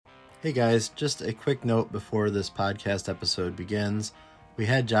Hey guys, just a quick note before this podcast episode begins. We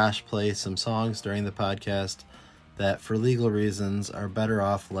had Josh play some songs during the podcast that, for legal reasons, are better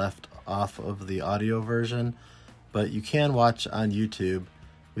off left off of the audio version, but you can watch on YouTube.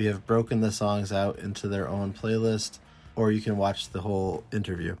 We have broken the songs out into their own playlist, or you can watch the whole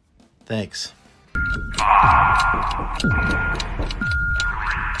interview. Thanks.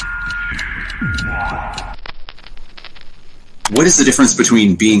 What is the difference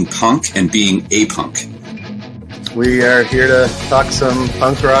between being punk and being a punk? We are here to talk some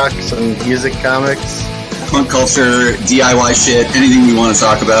punk rock, some music, comics. Punk culture, DIY shit, anything we want to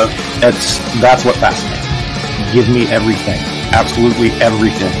talk about. That's what fascinates me. Give me everything. Absolutely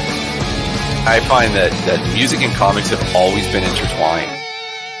everything. I find that music and comics have always been intertwined.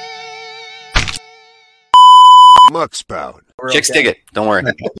 Muck spout. Chicks dig it. Don't worry.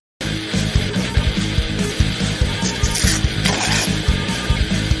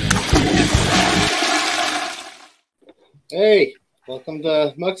 Hey, welcome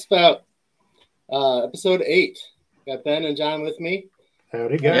to Muck Spout, episode 8. Got Ben and John with me.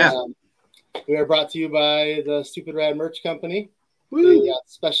 Howdy, guys. We are brought to you by the Stupid Rad Merch Company. Woo. They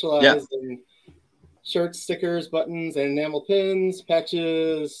specialize in shirts, stickers, buttons, and enamel pins,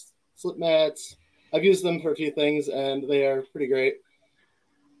 patches, slip mats. I've used them for a few things, and they are pretty great.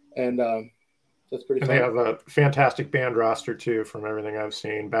 And that's pretty fun. They have a fantastic band roster, too, from everything I've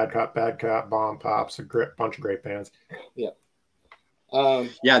seen. Bad Cop, Bomb Pops, a bunch of great bands. Yeah. They're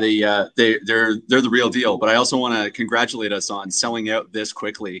the real deal. But I also want to congratulate us on selling out this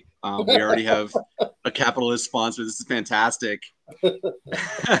quickly. We already have a capitalist sponsor. This is fantastic.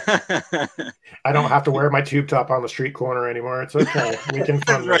 I don't have to wear my tube top on the street corner anymore. It's okay. We can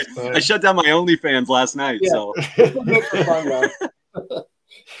fund right. this thing. I shut down my OnlyFans last night. Yeah. So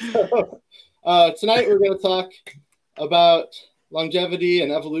tonight we're going to talk about longevity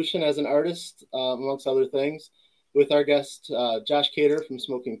and evolution as an artist, amongst other things, with our guest Josh Caterer from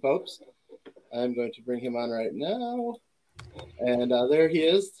Smoking Popes. I'm going to bring him on right now, and there he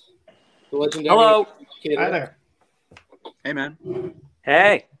is, the legendary. Hello. Caterer. Hi there. hey, man.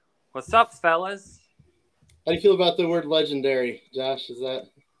 Hey, what's up, fellas? How do you feel about the word legendary, Josh? You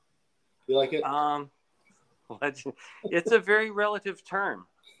like it? Legend. It's a very relative term.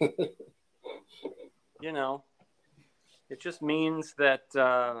 You know, it just means that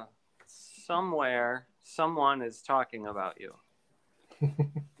somewhere someone is talking about you. There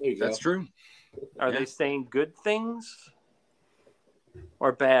you go. That's true. Are they saying good things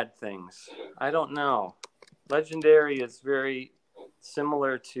or bad things? I don't know. Legendary is very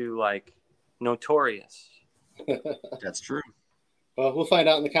similar to like notorious. That's true. Well, we'll find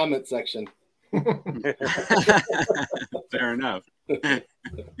out in the comment section. Fair enough.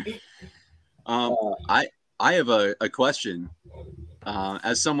 I have a question.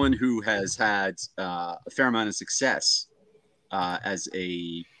 As someone who has had a fair amount of success as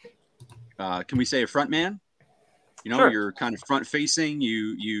a, can we say a front man? You know, Sure. You're kind of front facing.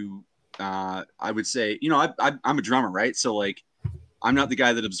 I would say, I'm a drummer, right? So like, I'm not the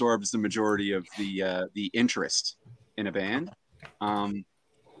guy that absorbs the majority of the interest in a band.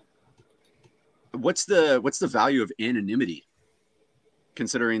 What's the value of anonymity,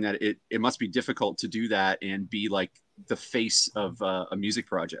 considering that it must be difficult to do that and be like the face of a music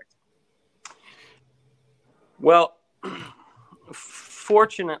project? Well,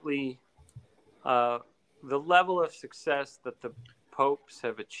 fortunately, the level of success that the Popes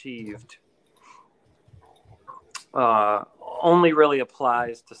have achieved only really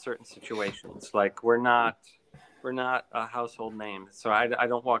applies to certain situations. Like we're not a household name, so I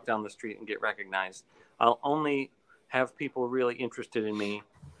don't walk down the street and get recognized. I'll only have people really interested in me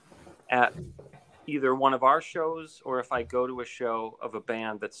at either one of our shows or if I go to a show of a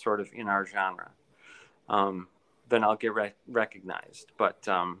band that's sort of in our genre. Then I'll get recognized. But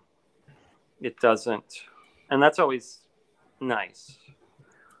it doesn't, and that's always nice.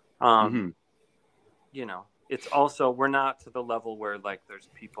 You know, it's also, we're not to the level where like there's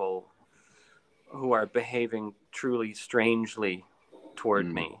people who are behaving truly strangely toward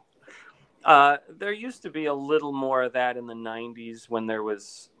me. There used to be a little more of that in the 90s when there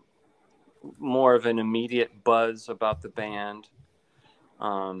was more of an immediate buzz about the band.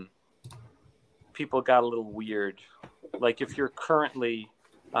 People got a little weird. Like if you're currently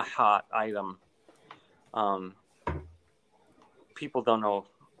a hot item, people don't know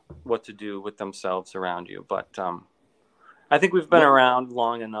what to do with themselves around you. But I think we've been around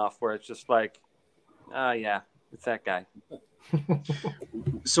long enough where it's just like, yeah, it's that guy.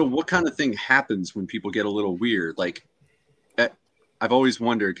 So what kind of thing happens when people get a little weird? Like, I've always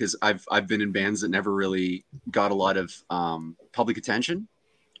wondered, because I've been in bands that never really got a lot of public attention.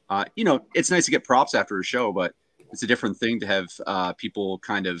 it's nice to get props after a show, but it's a different thing to have people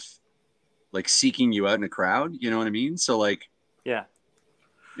kind of like seeking you out in a crowd. You know what I mean? So like,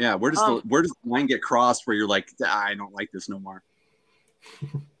 Yeah. Where does the line get crossed where you're like, I don't like this no more?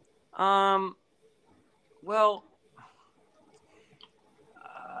 Well,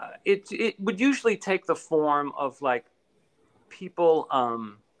 it would usually take the form of like people,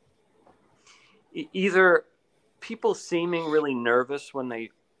 either people seeming really nervous when they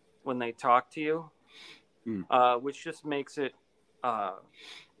talk to you, which just makes it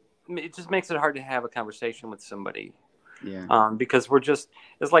hard to have a conversation with somebody. Yeah. Because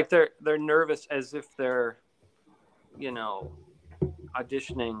it's like they're nervous as if they're,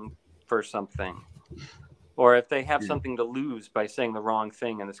 auditioning for something, or if they have something to lose by saying the wrong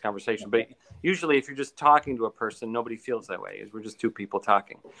thing in this conversation. But usually if you're just talking to a person, nobody feels that way. We're just two people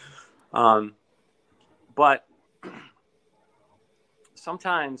talking. But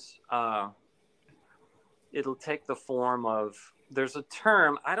sometimes it'll take the form of, there's a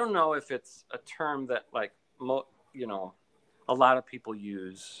term, I don't know if it's a term that like, a lot of people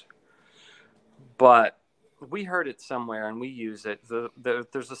use, but we heard it somewhere and we use it.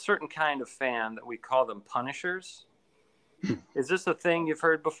 There's a certain kind of fan that we call them punishers. Is this a thing you've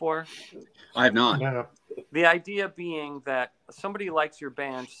heard before? I have not. No. The idea being that somebody likes your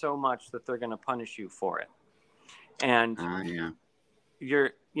band so much that they're going to punish you for it. And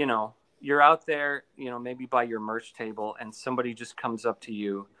you're out there, maybe by your merch table, and somebody just comes up to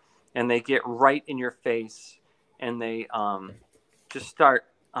you and they get right in your face and they just start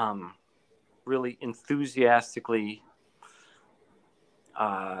really enthusiastically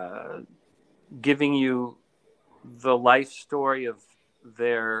giving you the life story of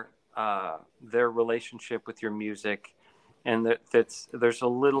their relationship with your music, and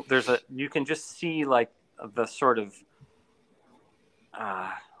you can just see like the sort of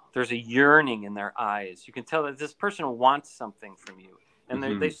there's a yearning in their eyes. You can tell that this person wants something from you,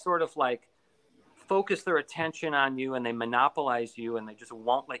 and they sort of like focus their attention on you, and they monopolize you, and they just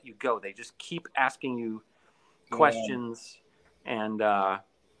won't let you go. They just keep asking you questions, and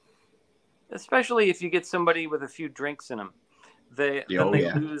especially if you get somebody with a few drinks in them, they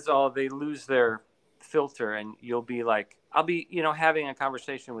lose their filter, and you'll be like, I'll be having a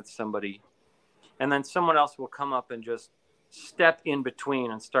conversation with somebody, and then someone else will come up and just step in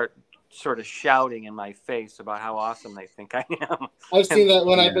between and start sort of shouting in my face about how awesome they think I am. I've seen that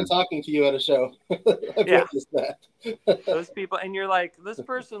when I've been talking to you at a show. I've witnessed that. Those people, and you're like, this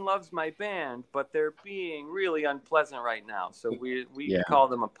person loves my band, but they're being really unpleasant right now. So we call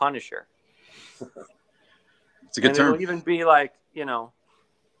them a punisher. It's a good term. It'll even be like,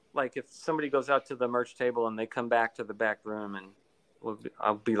 like if somebody goes out to the merch table and they come back to the back room, and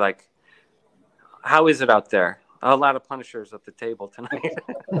I'll be like, how is it out there? A lot of punishers at the table tonight.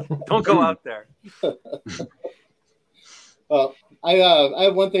 Don't go out there. Well, I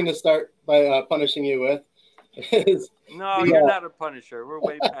have one thing to start by punishing you with. You're not a punisher. We're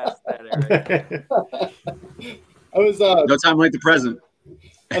way past that area. I was no time like the present.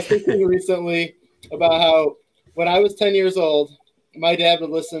 I was thinking recently about how when I was 10 years old, my dad would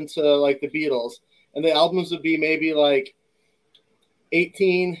listen to like the Beatles, and the albums would be maybe like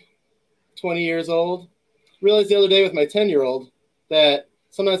 18, 20 years old. Realized the other day with my 10-year-old that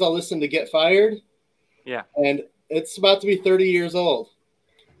sometimes I'll listen to Get Fired. Yeah. And it's about to be 30 years old.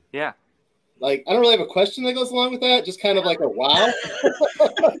 Yeah. Like, I don't really have a question that goes along with that. Just kind of like a wow.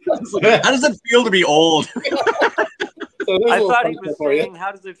 How does it feel to be old? So I thought he was saying,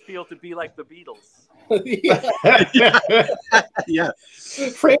 how does it feel to be like the Beatles? Yeah.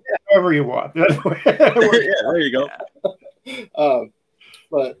 Frame it however you want. Yeah, there you go.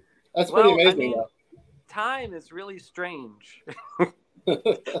 But that's pretty amazing. I mean, time is really strange. You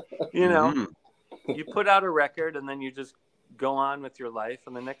put out a record and then you just go on with your life,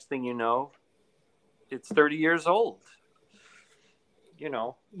 and the next thing you know, it's 30 years old.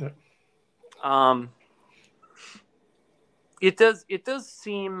 It does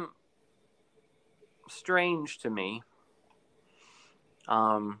seem strange to me,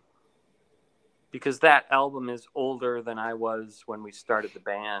 because that album is older than I was when we started the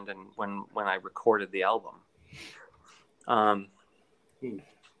band and when I recorded the album.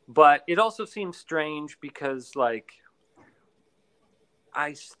 But it also seems strange because, like,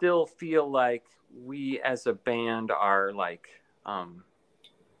 I still feel like we as a band are like, I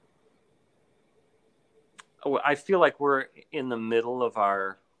feel like we're in the middle of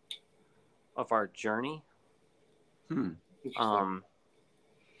our journey.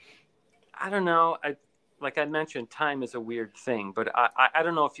 I don't know. Like I mentioned, time is a weird thing, but I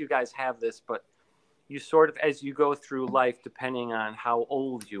don't know if you guys have this, but you sort of, as you go through life, depending on how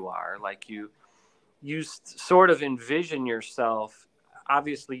old you are, like you sort of envision yourself.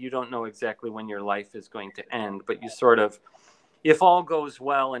 Obviously, you don't know exactly when your life is going to end, but you sort of, if all goes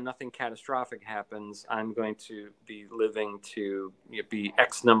well and nothing catastrophic happens, I'm going to be living to be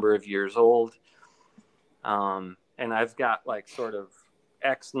X number of years old. And I've got like sort of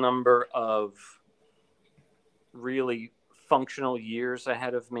X number of really functional years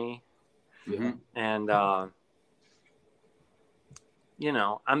ahead of me. Mm-hmm. And,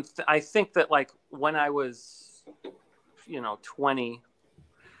 I think that like when I was, 20,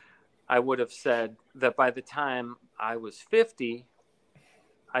 I would have said that by the time I was 50,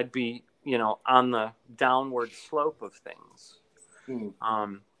 I'd be, on the downward slope of things.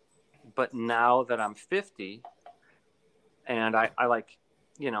 But now that I'm 50 and I like,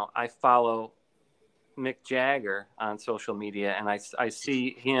 I follow Mick Jagger on social media, and I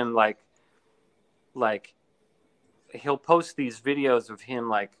see him like he'll post these videos of him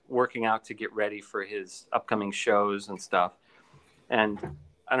like working out to get ready for his upcoming shows and stuff. And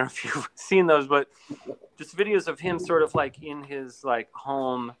I don't know if you've seen those, but just videos of him sort of like in his like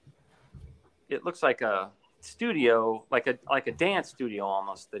home. It looks like a studio, like a dance studio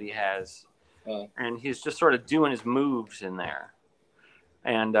almost that he has. And he's just sort of doing his moves in there.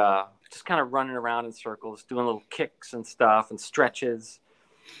 And just kind of running around in circles, doing little kicks and stuff and stretches.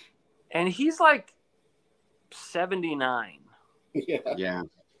 And he's like 79. Yeah.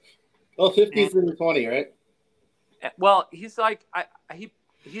 Well, 50's in the 20, right? Well, he's like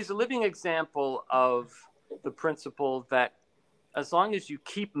he's a living example of the principle that as long as you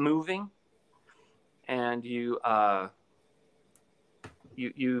keep moving and you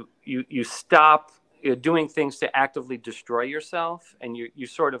stop doing things to actively destroy yourself, and you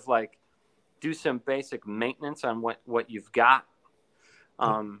sort of like do some basic maintenance on what you've got.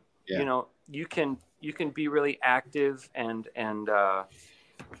 You can be really active and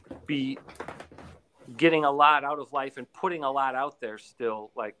be getting a lot out of life and putting a lot out there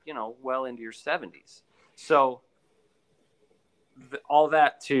still, like, well into your 70s. So all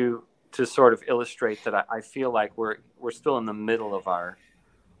that to sort of illustrate that I feel like we're still in the middle of our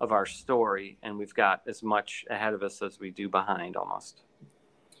story, and we've got as much ahead of us as we do behind almost.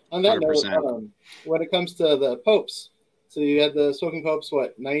 On that 100%. note, when it comes to the popes, so you had the Smoking Popes,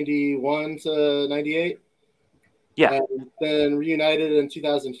 91 to 98? Yeah. And then reunited in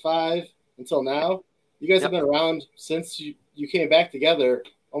 2005 until now. You guys have been around since you came back together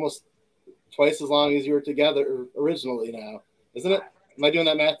almost twice as long as you were together originally now, isn't it? Am I doing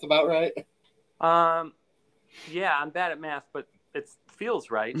that math about right? Yeah, I'm bad at math, but it feels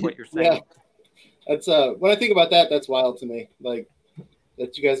right what you're saying. Yeah. That's when I think about that, that's wild to me. Like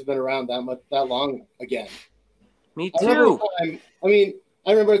that you guys have been around that long again. Me too. I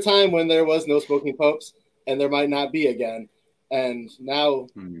remember a time when there was no Smoking Popes, and there might not be again. And now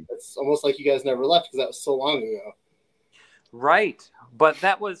it's almost like you guys never left because that was so long ago. Right. But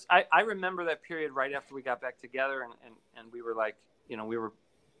that was, I remember that period right after we got back together, and we were like, we were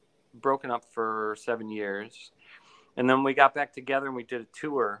broken up for 7 years. And then we got back together and we did a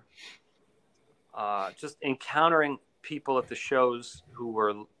tour, just encountering people at the shows who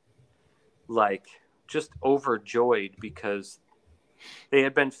were like just overjoyed because they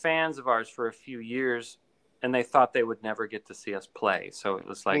had been fans of ours for a few years and they thought they would never get to see us play. So it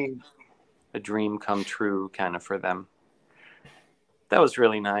was like a dream come true kind of for them. That was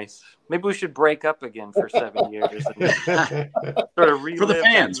really nice. Maybe we should break up again for 7 years and sort of relive for the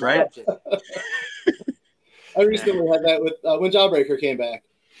fans, right? I recently had that with when Jawbreaker came back.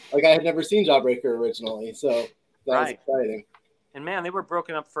 Like I had never seen Jawbreaker originally, so that was exciting. And man, they were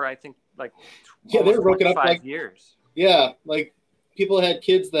broken up for I think like they were broken up 5 years. Yeah, like people had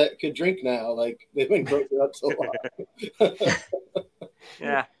kids that could drink now. Like they've been broken up so long.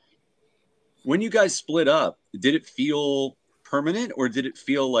 Yeah. When you guys split up, did it feel permanent, or did it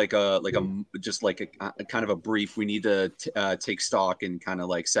feel like a kind of a brief? We need to take stock and kind of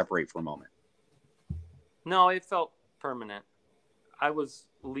like separate for a moment. No, it felt permanent. I was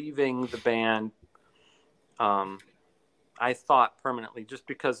leaving the band. I thought permanently, just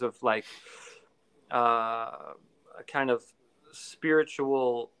because of like a kind of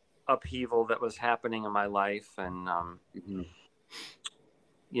spiritual upheaval that was happening in my life, and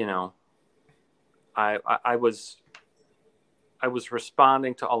I was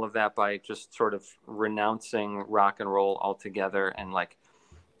responding to all of that by just sort of renouncing rock and roll altogether and like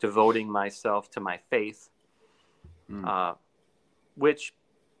devoting myself to my faith, which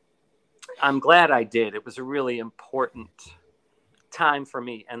I'm glad I did. It was a really important time for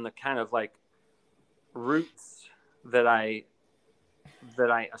me, and the kind of like roots that I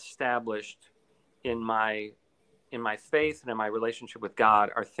established in my faith and in my relationship with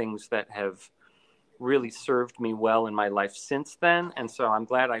God are things that have really served me well in my life since then. And so I'm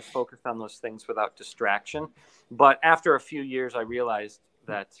glad I focused on those things without distraction. But after a few years, I realized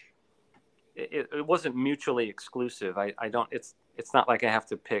that it wasn't mutually exclusive. I don't, it's not like I have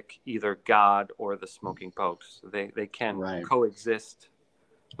to pick either God or the Smoking Popes. They can coexist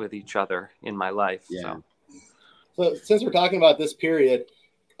with each other in my life. Yeah. So since we're talking about this period,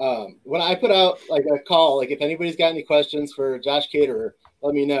 when I put out like a call, like if anybody's got any questions for Josh Caterer,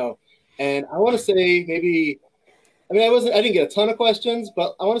 let me know. And I want to say maybe, I mean, I didn't get a ton of questions,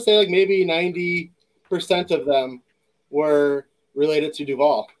 but I want to say like maybe 90% of them were related to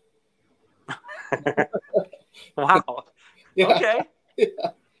Duvall. Wow. Yeah. Okay.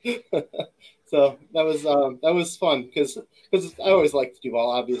 Yeah. So that was fun because I always liked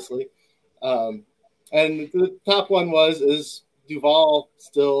Duvall, obviously. And the top one is Duvall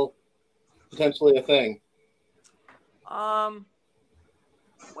still potentially a thing?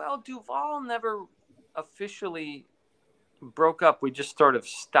 Well, Duvall never officially broke up. We just sort of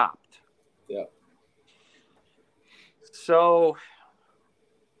stopped. Yeah. So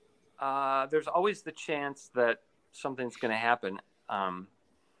there's always the chance that something's going to happen.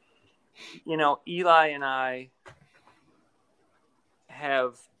 Eli and I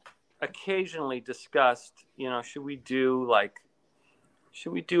have occasionally discussed, should we do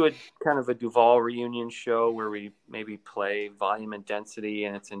a kind of a Duvall reunion show where we maybe play Volume and Density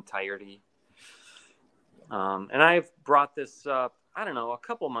in its entirety? And I've brought this up, I don't know, a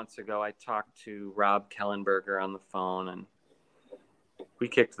couple months ago. I talked to Rob Kellenberger on the phone, and we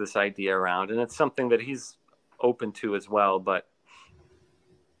kicked this idea around, and it's something that he's open to as well. But,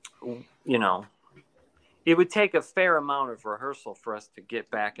 it would take a fair amount of rehearsal for us to get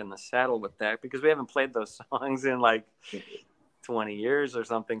back in the saddle with that, because we haven't played those songs in like 20 years or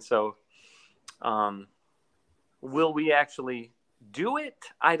something. So will we actually do it?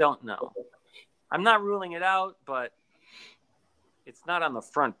 I don't know. I'm not ruling it out, but it's not on the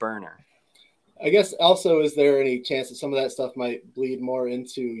front burner. I guess also, is there any chance that some of that stuff might bleed more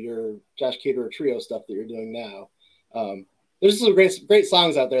into your Josh Caterer trio stuff that you're doing now? There's some great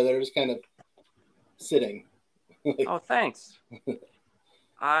songs out there that are just kind of sitting. Oh, thanks.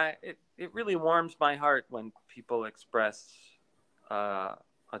 It really warms my heart when people express a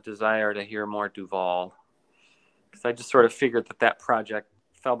desire to hear more Duvall, because I just sort of figured that project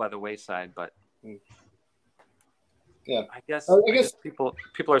fell by the wayside. But yeah, I guess people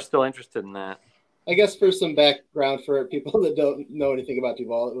are still interested in that. I guess for some background for people that don't know anything about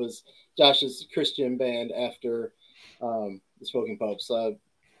Duvall, it was Josh's Christian band after the Smoking Popes.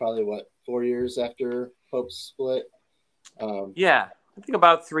 Probably 4 years after Popes split. Yeah, I think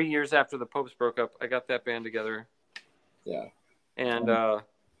about 3 years after the Popes broke up, I got that band together. Yeah, and the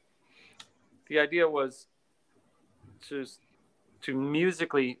idea was to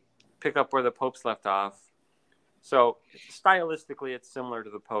musically pick up where the Popes left off. So stylistically, it's similar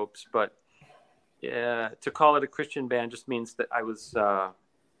to the Popes, but to call it a Christian band just means that I was the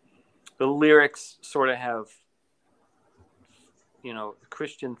lyrics sort of have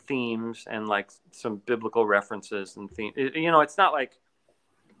Christian themes and like some biblical references and themes. It's not like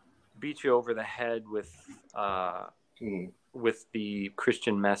beat you over the head with the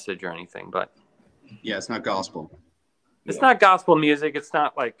Christian message or anything, but yeah, it's not gospel. It's not gospel music. It's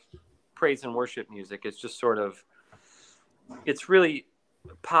not like praise and worship music. It's just sort of, it's really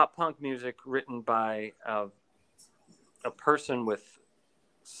pop punk music written by a person with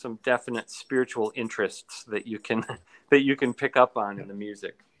some definite spiritual interests that you can pick up on in the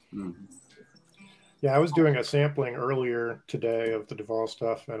music. Mm-hmm. Yeah, I was doing a sampling earlier today of the Duvall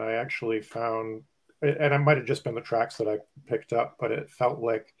stuff, and I actually found, and it might have just been the tracks that I picked up, but it felt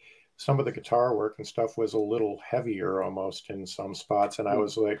like some of the guitar work and stuff was a little heavier almost in some spots, and I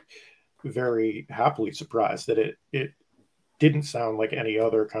was like very happily surprised that it didn't sound like any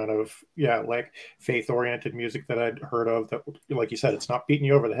other kind of like faith-oriented music that I'd heard of. That, like you said, it's not beating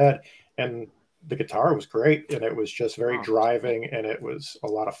you over the head, and the guitar was great, and it was just very driving, and it was a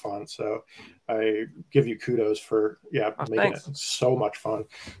lot of fun. So I give you kudos for making it so much fun.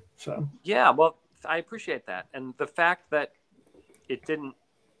 So yeah, well, I appreciate that, and the fact that it didn't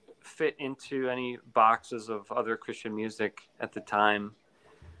fit into any boxes of other Christian music at the time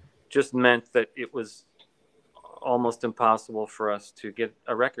just meant that it was almost impossible for us to get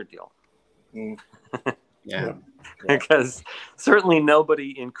a record deal. Yeah. Because certainly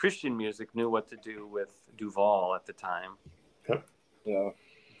nobody in Christian music knew what to do with Duvall at the time. Yep. Yeah.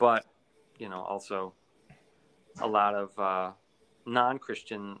 But, also a lot of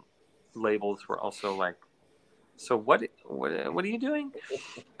non-Christian labels were also like So what are you doing?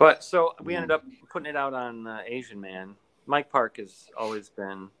 But so we ended up putting it out on Asian Man. Mike Park has always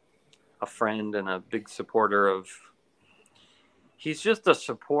been a friend and a big supporter of. He's just a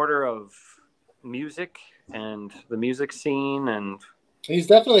supporter of music and the music scene, and he's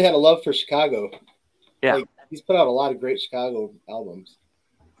definitely had a love for Chicago. Yeah, like, he's put out a lot of great Chicago albums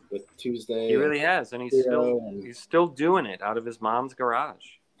with Tuesday. He really has, and he's still doing it out of his mom's garage.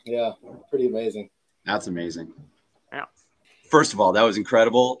 Yeah, pretty amazing. That's amazing. Yeah. First of all, that was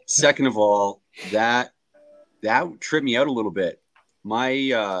incredible. Second of all, that tripped me out a little bit.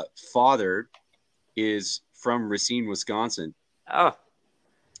 My father is from Racine, Wisconsin. Oh,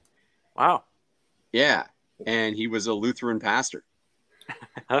 wow. Yeah, and he was a Lutheran pastor.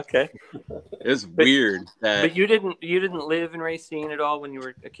 Okay. It was weird that. But you didn't live in Racine at all when you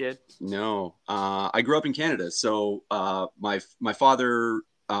were a kid? No, I grew up in Canada, so my father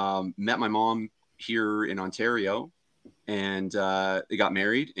met my mom here in Ontario, and they got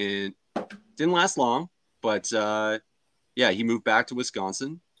married, and didn't last long. But yeah, he moved back to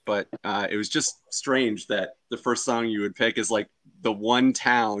Wisconsin. But it was just strange that the first song you would pick is like the one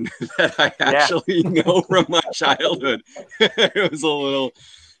town that I actually know from my childhood. It was a little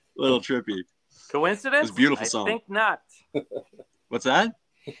trippy. Coincidence? It was a beautiful song. I think not. What's that?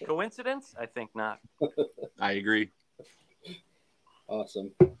 Coincidence? I think not. I agree.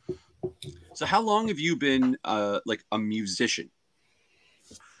 Awesome. So how long have you been like a musician?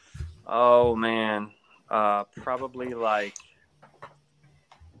 Oh man, probably like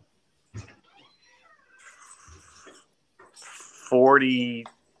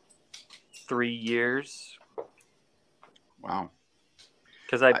 43 years. Wow.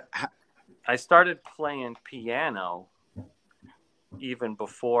 Because I started playing piano even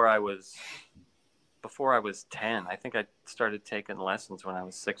before I was 10. I think I started taking lessons when I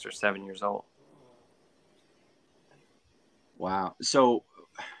was 6 or 7 years old. Wow. So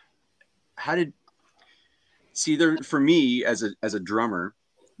for me as a drummer,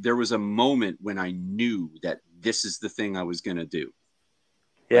 there was a moment when I knew that this is the thing I was going to do.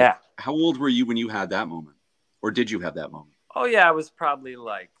 Yeah. Like, how old were you when you had that moment? Or did you have that moment? Oh yeah, I was probably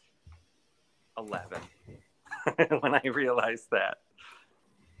like 11 when I realized that.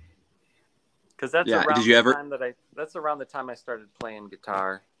 Because that's that's around the time I started playing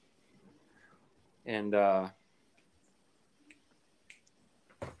guitar. And here,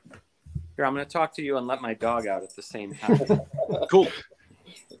 I'm going to talk to you and let my dog out at the same time. Cool.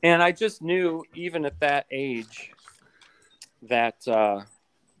 And I just knew, even at that age, that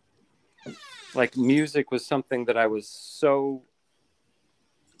like music was something that I was so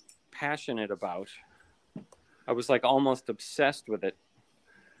passionate about. I was like almost obsessed with it.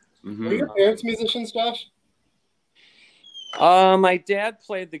 Mm-hmm. Were your parents musicians, Josh? My dad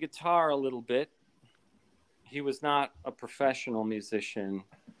played the guitar a little bit. He was not a professional musician.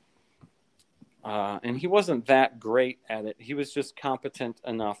 And he wasn't that great at it. He was just competent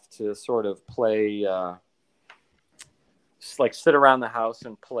enough to sort of play, like sit around the house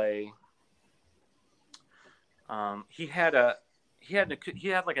and play. He had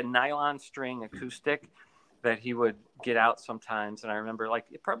like a nylon string acoustic that he would get out sometimes. And I remember like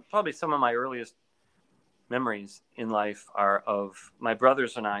probably some of my earliest memories in life are of my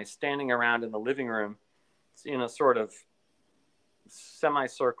brothers and I standing around in the living room in a sort of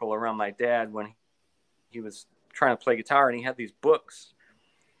semicircle around my dad when he was trying to play guitar, and he had these books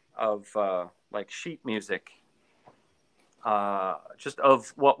of like sheet music, just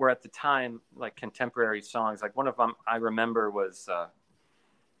of what were at the time like contemporary songs. Like one of them I remember was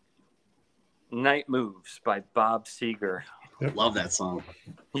Night Moves by Bob Seger. Love that song.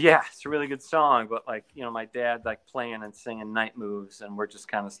 Yeah, it's a really good song, but like, you know, my dad like playing and singing Night Moves, and we're just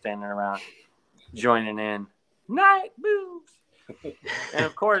kind of standing around joining in. Night Moves. And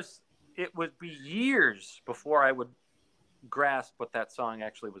of course, it would be years before I would grasp what that song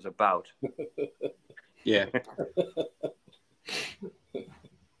actually was about. Yeah.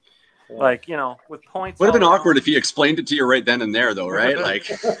 Like, you know, with points. Would have been awkward if he explained it to you right then and there, though, right? Like,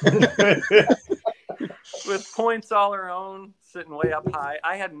 with points all around, sitting way up high,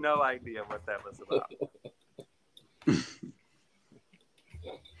 I had no idea what that was about.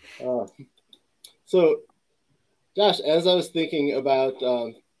 So, Josh, as I was thinking about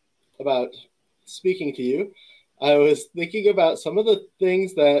speaking to you, I was thinking about some of the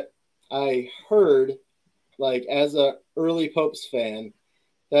things that I heard, like as a early Popes fan,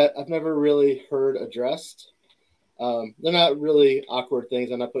 that I've never really heard addressed. They're not really awkward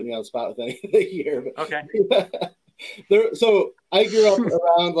things. I'm not putting you on the spot with anything here. But Okay. So I grew up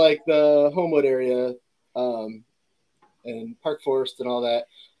around like the Homewood area, and Park Forest and all that.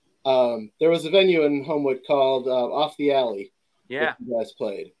 There was a venue in Homewood called Off the Alley. Yeah. That you guys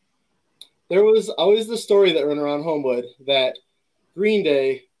played. There was always the story that ran around Homewood that Green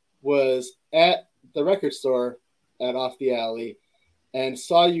Day was at the record store at Off the Alley and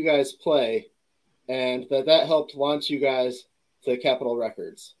saw you guys play, and that helped launch you guys to Capitol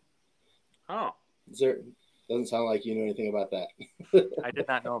Records. Oh. Doesn't sound like you knew anything about that. I did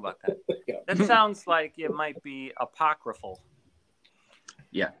not know about that. Yeah. That sounds like it might be apocryphal.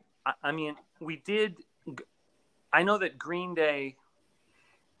 Yeah. I mean, I know that Green Day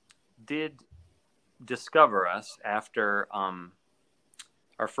did discover us after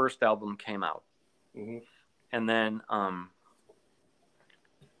our first album came out. Mm-hmm. And then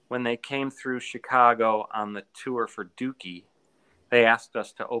when they came through Chicago on the tour for Dookie, they asked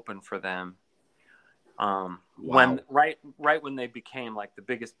us to open for them. Wow. When they became like the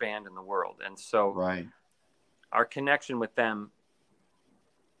biggest band in the world. And so our connection with them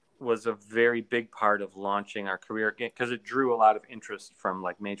was a very big part of launching our career, because it drew a lot of interest from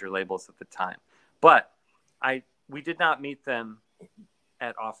like major labels at the time. But we did not meet them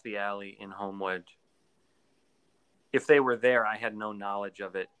at Off the Alley in Homewood. If they were there, I had no knowledge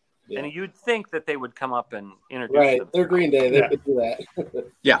of it. Yeah. And you'd think that they would come up and introduce themselves. They're Green Day. They could do that.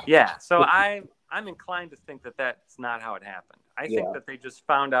 Yeah. So I'm inclined to think that that's not how it happened. I think that they just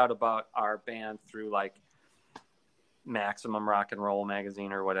found out about our band through like Maximum Rock and Roll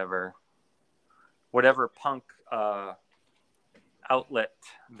magazine or whatever punk outlet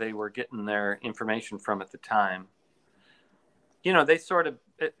they were getting their information from at the time. You know, they sort of,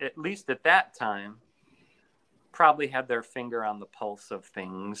 at least at that time, probably had their finger on the pulse of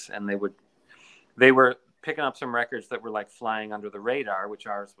things, and they were picking up some records that were like flying under the radar, which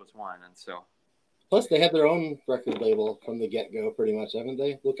ours was one. And so, plus they had their own record label from the get-go, pretty much, haven't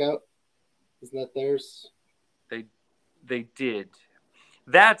they? Lookout, isn't that theirs? They did.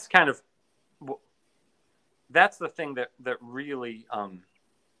 That's the thing that really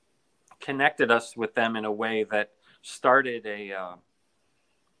connected us with them in a way that started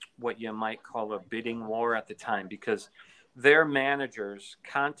what you might call a bidding war at the time, because their managers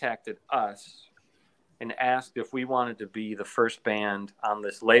contacted us and asked if we wanted to be the first band on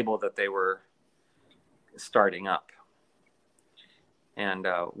this label that they were starting up. And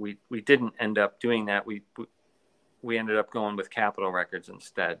we didn't end up doing that. We ended up going with Capitol Records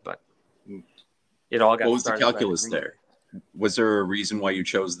instead, but it all got started. What was the calculus there? Was there a reason why you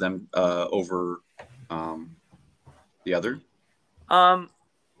chose them over the other?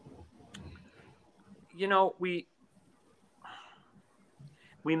 You know, we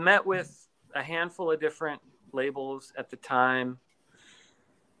met with a handful of different labels at the time.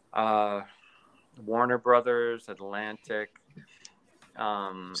 Warner Brothers, Atlantic.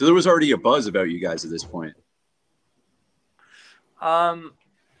 So there was already a buzz about you guys at this point.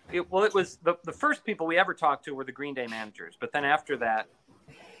 It was the first people we ever talked to were the Green Day managers. But then after that,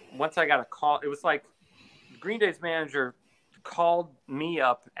 once I got a call, it was like Green Day's manager called me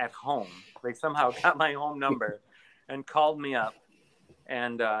up at home. They somehow got my home number and called me up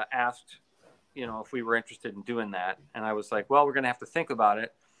and asked, if we were interested in doing that. And I was like, well, we're going to have to think about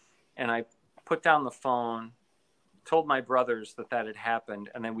it. And I put down the phone, told my brothers that had happened.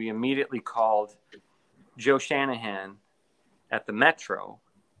 And then we immediately called Joe Shanahan at the Metro,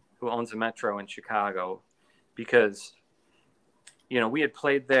 who owns a Metro in Chicago, because, we had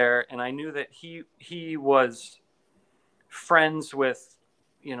played there, and I knew that he was friends with,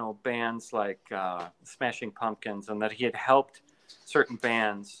 bands like Smashing Pumpkins, and that he had helped certain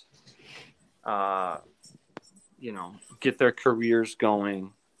bands, get their careers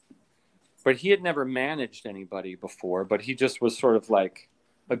going. But he had never managed anybody before, but he just was sort of like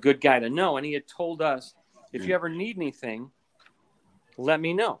a good guy to know. And he had told us, if you ever need anything, let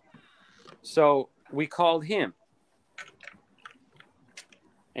me know. So we called him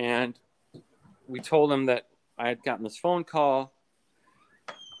and we told him that I had gotten this phone call,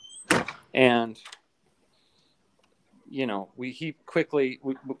 and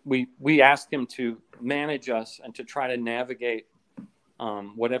we asked him to manage us and to try to navigate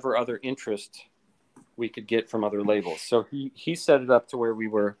whatever other interest we could get from other labels. So he set it up to where we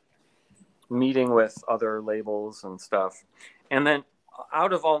were meeting with other labels and stuff. And then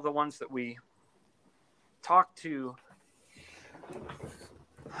out of all the ones that we talked to,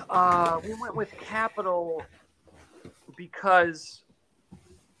 we went with Capitol because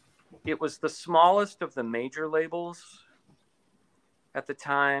it was the smallest of the major labels at the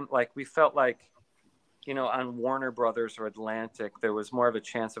time. Like, we felt like, on Warner Brothers or Atlantic, there was more of a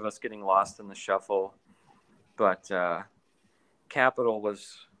chance of us getting lost in the shuffle. But Capitol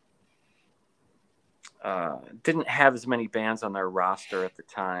was didn't have as many bands on their roster at the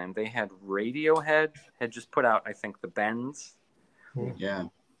time. They had Radiohead had just put out, I think, The Bends. Yeah.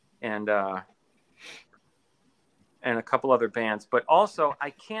 And a couple other bands. But also, I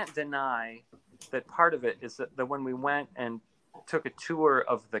can't deny that part of it is that when we went and took a tour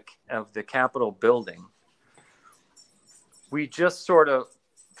of the Capitol building, we just sort of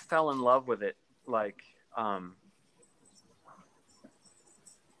fell in love with it. Like,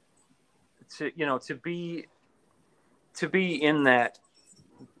 to be in that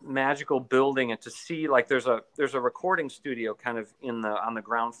magical building and to see, like, there's a recording studio kind of on the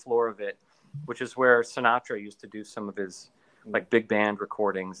ground floor of it, which is where Sinatra used to do some of his like big band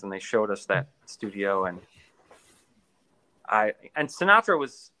recordings, and they showed us that studio. And Sinatra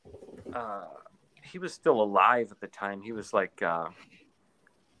was he was still alive at the time. He was like I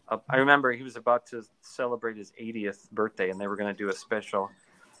remember he was about to celebrate his 80th birthday, and they were going to do a special,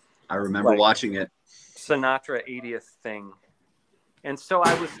 I remember watching it, Sinatra 80th thing. And so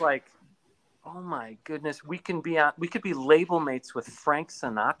I was like, oh my goodness, we could be label mates with Frank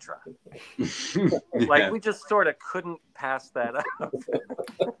Sinatra. Yeah. Like, we just sort of couldn't pass that up.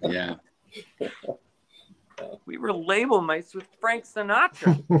 Yeah. We were label mates with Frank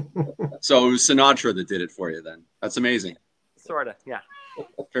Sinatra. So it was Sinatra that did it for you then. That's amazing. Sort of, yeah.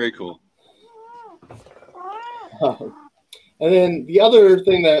 Very cool. And then the other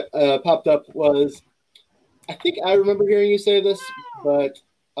thing that popped up was, I think I remember hearing you say this, but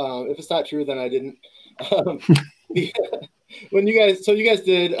if it's not true, then I didn't. When you guys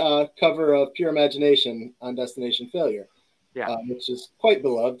did a cover of Pure Imagination on Destination Failure, Yeah. Which is quite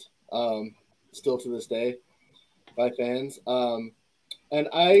beloved, still to this day by fans. And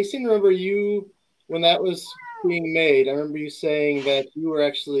I seem to remember you, when that was being made, I remember you saying that you were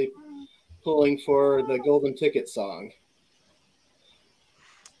actually pulling for the Golden Ticket song.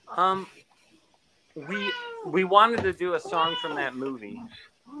 We wanted to do a song from that movie,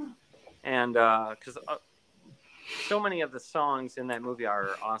 and because so many of the songs in that movie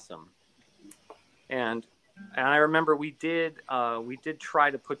are awesome, and I remember we did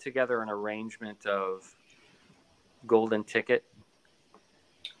try to put together an arrangement of Golden Ticket,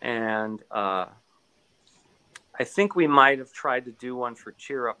 and I think we might have tried to do one for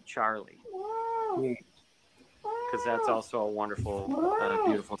Cheer Up Charlie, because that's also a wonderful,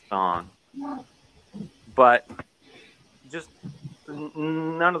 beautiful song. But just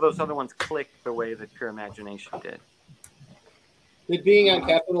none of those other ones clicked the way that Pure Imagination did. Did being on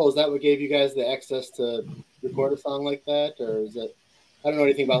Capitol, is that what gave you guys the access to record a song like that? Or is it, I don't know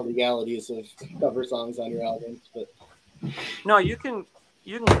anything about legalities of cover songs on your albums, but. No, you can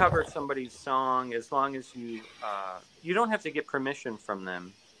cover somebody's song as long as you don't have to get permission from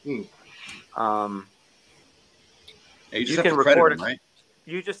them. You just you have can to credit record them, right?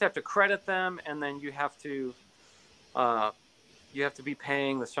 You just have to credit them, and then you have to be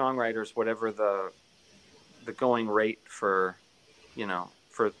paying the songwriters whatever the going rate for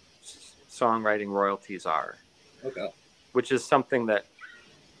songwriting royalties are. Okay. Which is something that,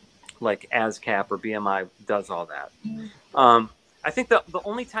 like, ASCAP or BMI does all that. I think the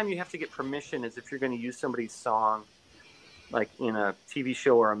only time you have to get permission is if you're going to use somebody's song, like in a TV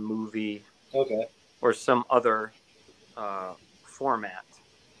show or a movie, okay, or some other format.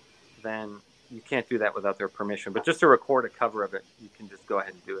 Then you can't do that without their permission. But just to record a cover of it, you can just go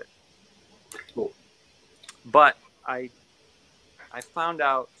ahead and do it. Cool. But I found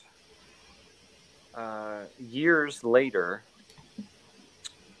out years later.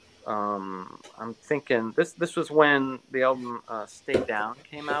 I'm thinking this was when the album Stay Down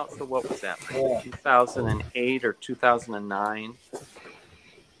came out. So what was that? Like 2008 or 2009.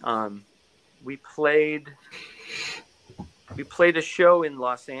 We played a show in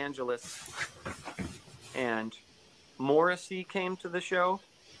Los Angeles, and Morrissey came to the show,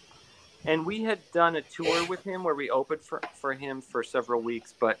 and we had done a tour with him where we opened for him for several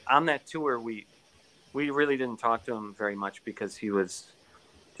weeks. But on that tour, we really didn't talk to him very much because he was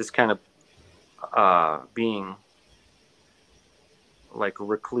just kind of being like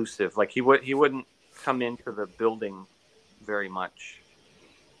reclusive. Like he wouldn't come into the building very much.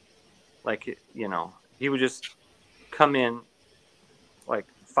 Like, he would just come in like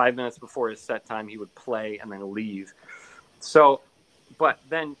 5 minutes before his set time. He would play and then leave. So, but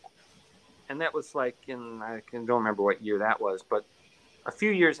then, and that was like I don't remember what year that was, but a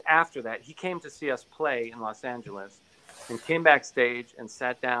few years after that, he came to see us play in Los Angeles and came backstage and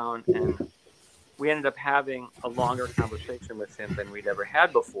sat down, and we ended up having a longer conversation with him than we'd ever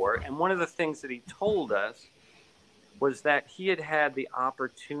had before. And one of the things that he told us was that he had the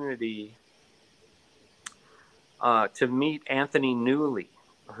opportunity to meet Anthony Newley,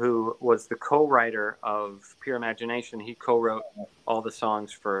 who was the co-writer of Pure Imagination. He co-wrote all the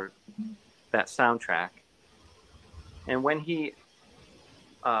songs for that soundtrack. And when he,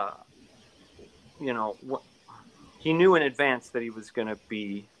 he knew in advance that he was going to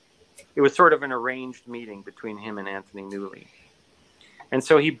be, it was sort of an arranged meeting between him and Anthony Newley. And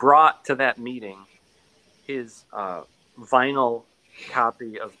so he brought to that meeting his vinyl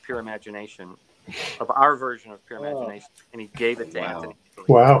copy of Pure Imagination, of our version of Pure Imagination, and he gave it to Anthony Newley.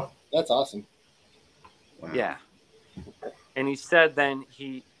 Wow. That's awesome. Wow. Yeah. And he said then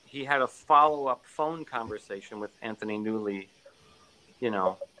he had a follow-up phone conversation with Anthony Newley,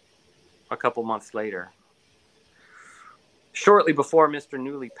 a couple months later, shortly before Mr.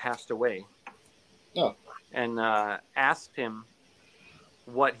 Newley passed away. Oh. And asked him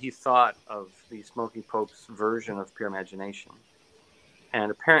what he thought of the Smoking Popes version of Pure Imagination.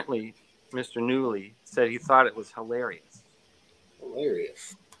 And apparently Mr. Newley said he thought it was hilarious.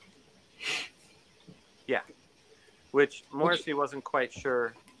 Hilarious. Yeah. Which Morrissey wasn't quite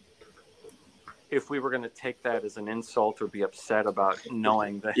sure if we were going to take that as an insult or be upset about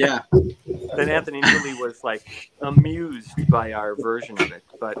knowing that, that Anthony Newley was like amused by our version of it.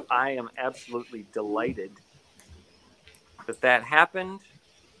 But I am absolutely delighted that happened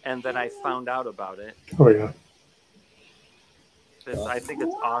and that I found out about it. Oh, yeah. I think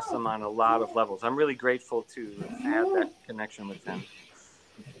it's awesome on a lot of levels. I'm really grateful to have that connection with him.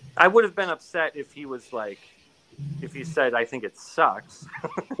 I would have been upset if he was like, if he said, I think it sucks.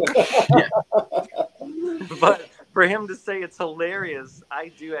 But for him to say it's hilarious,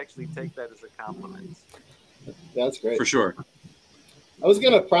 I do actually take that as a compliment. That's great. For sure. I was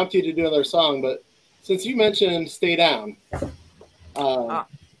going to prompt you to do another song, but since you mentioned Stay Down,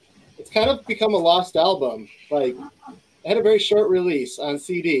 it's kind of become a lost album. Like, it had a very short release on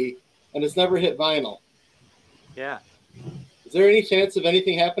CD, and it's never hit vinyl. Yeah. Is there any chance of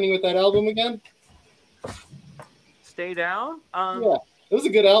anything happening with that album again? Stay Down? Yeah, it was a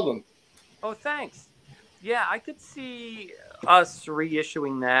good album. Oh, thanks. Yeah, I could see us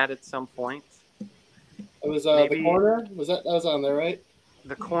reissuing that at some point. It was The Corner? That was on there, right?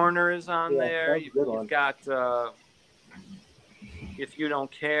 The Corner is on there. You've got If You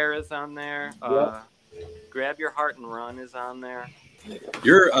Don't Care is on there. Grab Your Heart and Run is on there.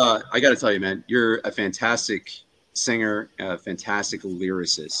 You're, I got to tell you, man, you're a fantastic singer, a fantastic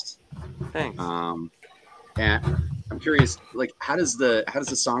lyricist. Thanks. And I'm curious, like, how does the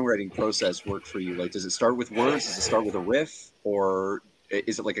songwriting process work for you? Like, does it start with words? Does it start with a riff, or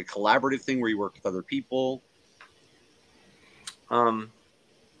is it like a collaborative thing where you work with other people? I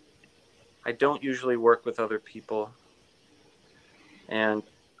don't usually work with other people, and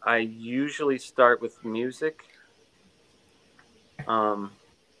I usually start with music. I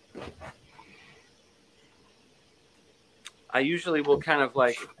usually will kind of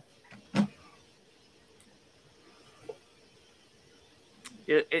like,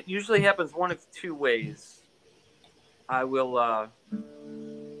 it usually happens one of two ways. I will, I'll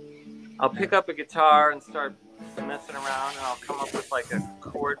pick up a guitar and start messing around, and I'll come up with like a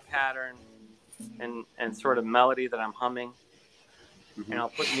chord pattern and sort of melody that I'm humming. And I'll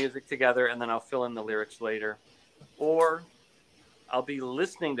put music together, and then I'll fill in the lyrics later. Or I'll be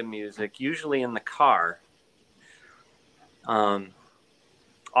listening to music, usually in the car.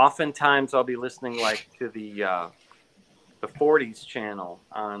 Oftentimes I'll be listening like to the 40s channel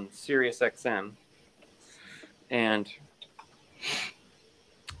on Sirius XM, and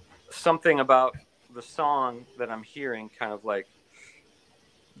something about the song that I'm hearing kind of like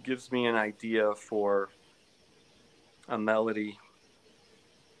gives me an idea for a melody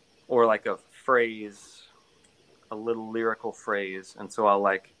or like a phrase, a little lyrical phrase. And so I'll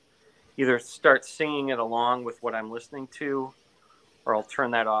like either start singing it along with what I'm listening to, or I'll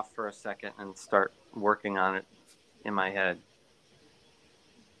turn that off for a second and start working on it in my head.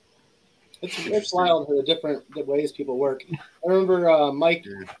 It's wild the different ways people work. I remember Mike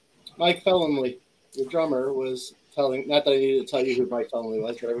Fellenly, the drummer, was telling, not that I needed to tell you who Mike Fellenly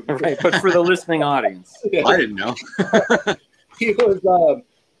was, but right, but for the listening audience. Yeah. I didn't know. He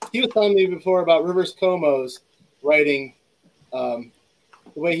was telling me before about Rivers Cuomo's writing, the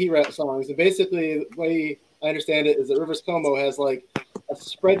way he writes songs. And basically, the way I understand it is that Rivers Cuomo has like a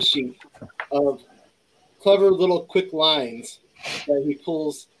spreadsheet of clever little quick lines that he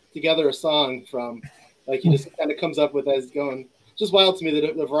pulls together a song from. Like, he just kind of comes up with as he's going. It's just wild to me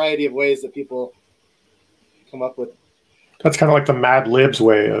the variety of ways that people come up with. That's kind of like the Mad Libs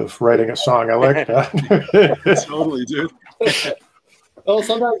way of writing a song. I like that. Totally, dude. Well,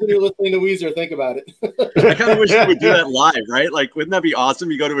 sometimes when you're listening to Weezer, think about it. I kind of wish we would do that live, right? Like, wouldn't that be awesome?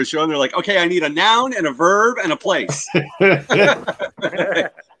 You go to a show and they're like, okay, I need a noun and a verb and a place.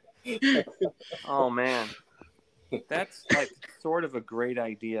 Oh man, that's like sort of a great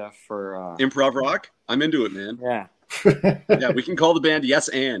idea for. Improv rock. I'm into it, man. Yeah. Yeah, we can call the band Yes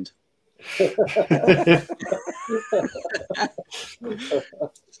and.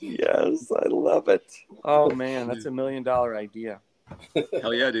 Yes, I love it. Oh man, that's $1 million idea.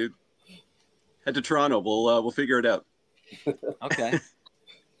 Hell yeah, dude. Head to Toronto. We'll figure it out. Okay.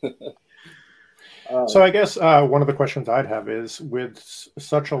 So I guess one of the questions I'd have is, with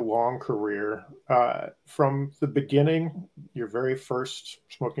such a long career, from the beginning, your very first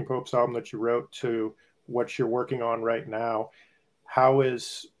Smoking Popes album that you wrote, to what you're working on right now, how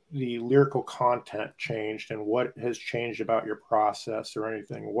is the lyrical content changed, and what has changed about your process or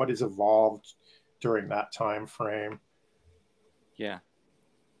anything? What has evolved during that time frame? Yeah.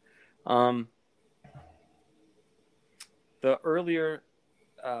 The earlier,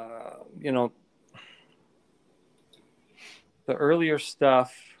 the earlier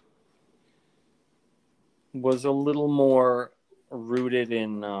stuff was a little more rooted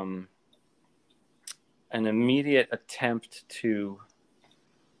in an immediate attempt to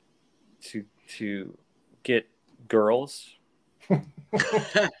get girls.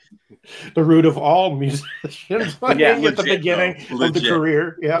 The root of all musicians, Yeah, at the beginning of the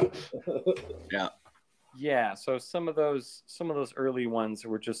career. Yeah. Yeah. Yeah. So some of those early ones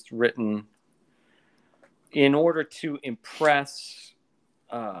were just written in order to impress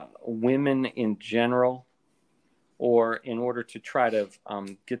women in general, or in order to try to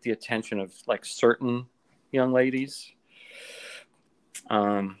get the attention of like certain young ladies.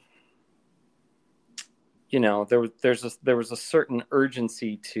 There was a certain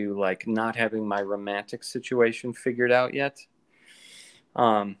urgency to like not having my romantic situation figured out yet.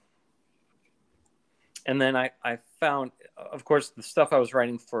 And then I found, of course, the stuff I was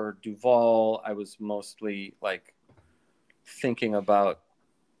writing for Duvall, I was mostly like thinking about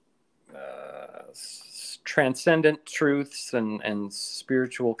transcendent truths and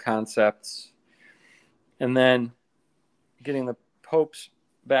spiritual concepts. And then getting the Popes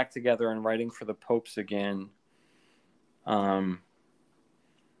back together and writing for the Popes again. I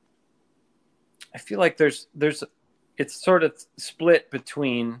feel like it's sort of split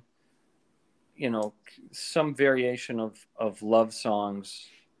between, some variation of love songs,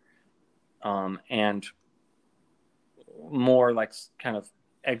 and more like kind of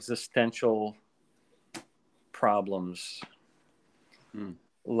existential problems.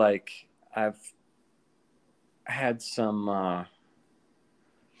 Like I've had some of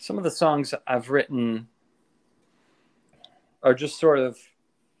the songs I've written are just sort of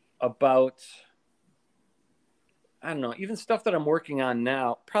about, I don't know, even stuff that I'm working on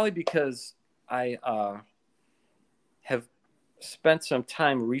now, probably because I have spent some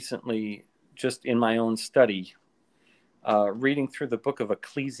time recently just in my own study reading through the book of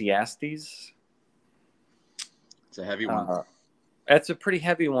Ecclesiastes. It's a heavy one. It's a pretty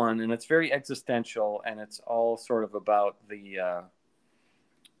heavy one, and it's very existential, and it's all sort of about the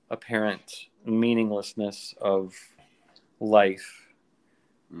apparent meaninglessness of life,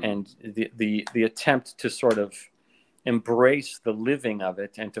 and the attempt to sort of embrace the living of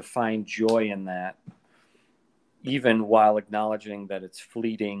it and to find joy in that, even while acknowledging that it's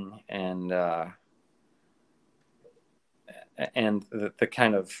fleeting, and the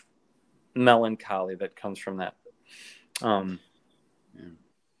kind of melancholy that comes from that.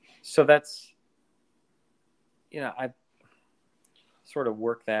 So that's, I sort of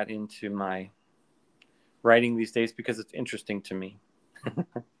work that into my writing these days because it's interesting to me.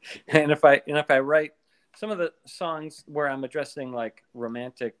 And if I write some of the songs where I'm addressing like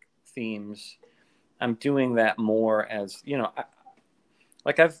romantic themes, I'm doing that more as,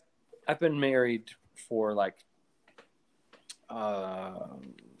 I've been married for like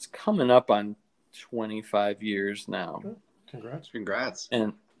it's coming up on 25 years now. Congrats.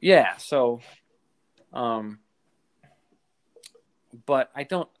 And yeah, so but I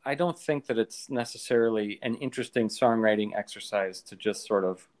don't think that it's necessarily an interesting songwriting exercise to just sort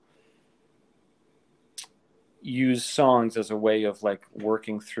of use songs as a way of like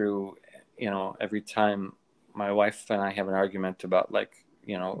working through, every time my wife and I have an argument about like,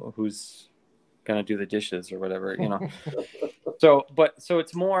 who's gonna do the dishes or whatever, So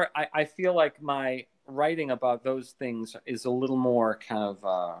it's more, I feel like my writing about those things is a little more kind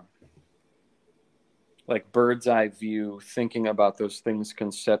of like bird's eye view, thinking about those things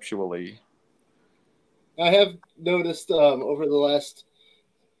conceptually. I have noticed over the last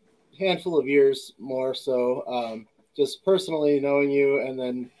handful of years more so, just personally knowing you, and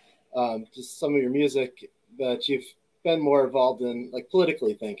then just some of your music, that you've been more involved in like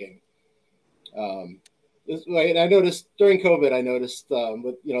politically thinking. Right, I noticed during COVID,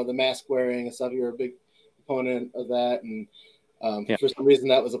 with the mask wearing and stuff, you're a big proponent of that, and for some reason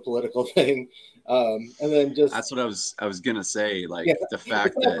that was a political thing. And then just That's what I was gonna say. Like yeah, the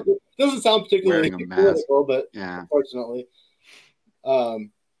fact that it doesn't sound particularly wearing a mask, political, but yeah, unfortunately,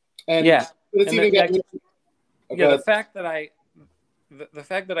 and but it's even gotten. The fact that I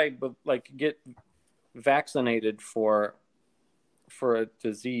like get vaccinated for a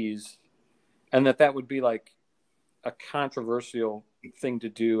disease, and that would be like a controversial thing to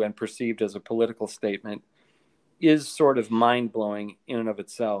do and perceived as a political statement is sort of mind-blowing in and of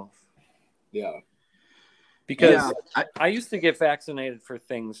itself. Yeah. Because I used to get vaccinated for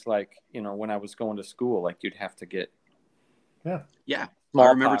things like, when I was going to school, like you'd have to get. Yeah. I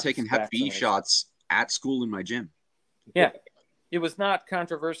remember taking Hep B shots at school in my gym. Yeah. It was not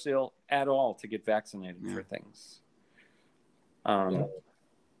controversial at all to get vaccinated for things.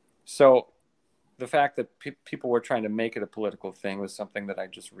 So the fact that people were trying to make it a political thing was something that I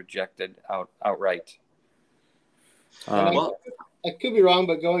just rejected outright. I could be wrong,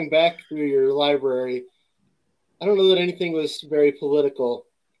 but going back through your library, I don't know that anything was very political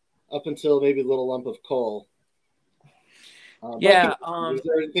up until maybe Little Lump of Coal. Is there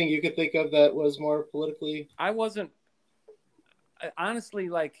anything you could think of that was more politically? Honestly,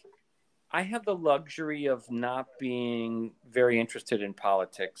 like, I have the luxury of not being very interested in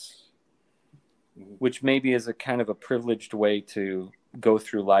politics, which maybe is a kind of a privileged way to go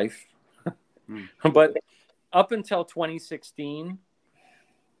through life. But up until 2016,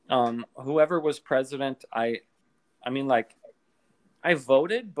 whoever was president, I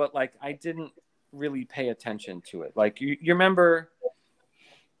voted, but like I didn't really pay attention to it. Like you remember,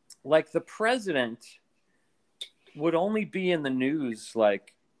 like the president would only be in the news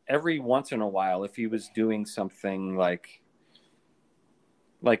like every once in a while if he was doing something like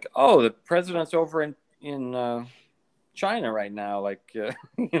oh, the president's over in China right now, like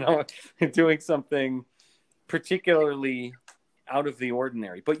doing something particularly out of the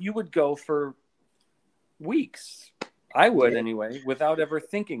ordinary. But you would go for weeks, I would anyway, without ever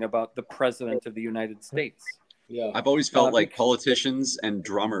thinking about the president of the United States. Yeah, I've always felt like politicians and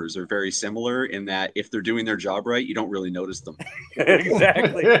drummers are very similar in that if they're doing their job right, you don't really notice them.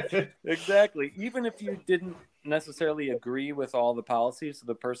 Exactly. Even if you didn't necessarily agree with all the policies of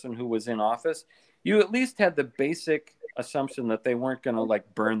the person who was in office, you at least had the basic assumption that they weren't going to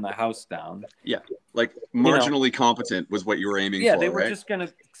like burn the house down. Yeah, like marginally competent was what you were aiming for. Yeah, they were just going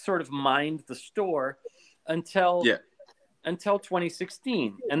to sort of mind the store until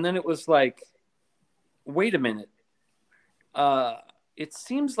 2016, and then it was like, wait a minute. It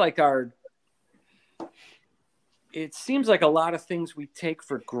seems like a lot of things we take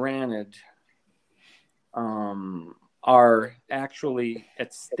for granted are actually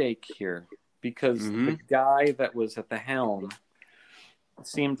at stake here, because the guy that was at the helm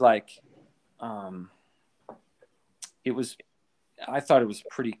seemed like I thought it was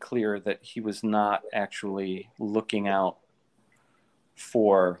pretty clear that he was not actually looking out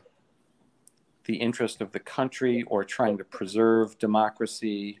for the interest of the country or trying to preserve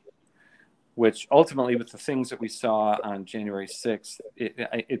democracy, which ultimately, with the things that we saw on January 6th,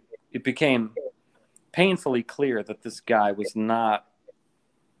 it became painfully clear that this guy was not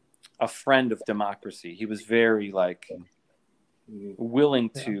a friend of democracy. He was very willing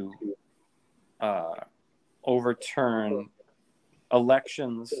to overturn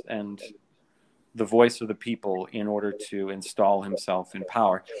elections and the voice of the people in order to install himself in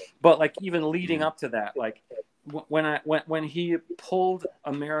power. But like even leading up to that, like when he pulled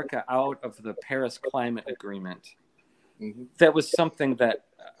America out of the Paris Climate Agreement, that was something that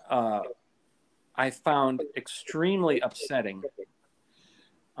I found extremely upsetting.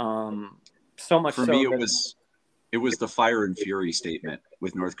 So much for me, it was the fire and fury statement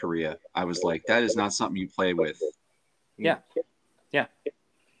with North Korea. I was like, that is not something you play with. Yeah.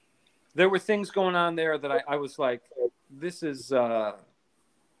 There were things going on there that I was like, this is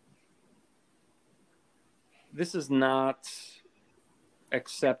not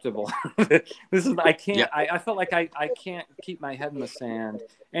acceptable. I felt like I can't keep my head in the sand.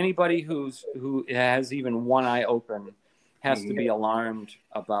 Anybody who has even one eye open has to be alarmed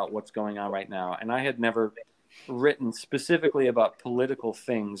about what's going on right now. And I had never written specifically about political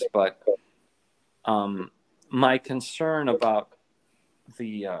things, but my concern about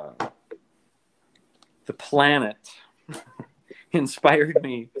the planet inspired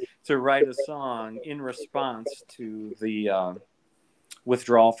me to write a song in response to the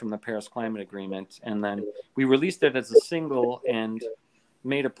withdrawal from the Paris Climate Agreement. And then we released it as a single and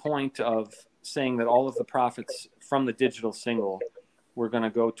made a point of saying that all of the profits from the digital single were going to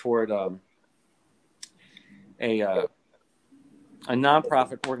go toward a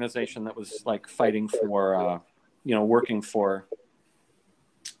nonprofit organization that was like fighting for, working for,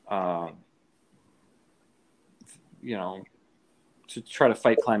 to try to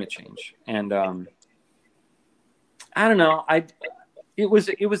fight climate change. And I don't know, it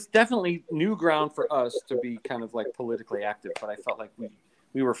was definitely new ground for us to be kind of like politically active, but I felt like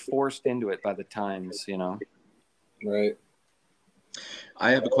we were forced into it by the times, Right.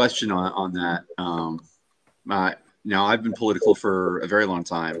 I have a question on that. Now I've been political for a very long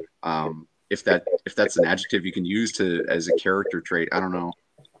time. If that's an adjective you can use as a character trait, I don't know.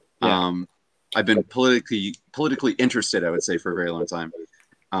 Yeah. I've been politically interested, I would say, for a very long time.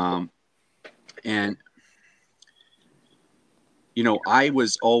 And I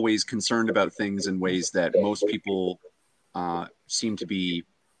was always concerned about things in ways that most people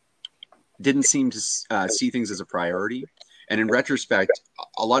didn't seem to see things as a priority. And in retrospect,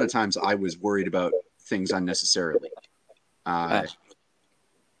 a lot of times I was worried about things unnecessarily.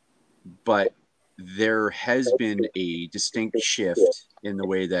 But there has been a distinct shift in the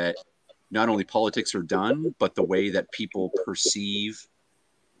way that not only politics are done, but the way that people perceive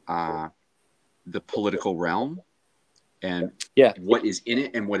the political realm and what is in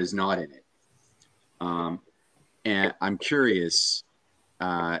it and what is not in it. And I'm curious,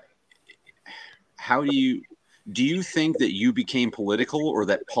 how do you think that you became political, or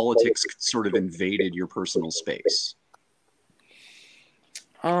that politics sort of invaded your personal space?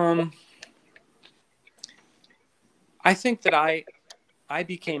 I think that I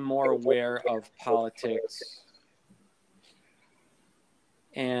became more aware of politics,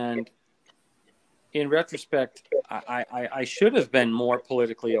 and in retrospect, I should have been more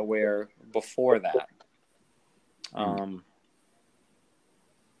politically aware before that. I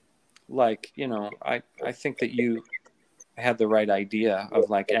think that you had the right idea of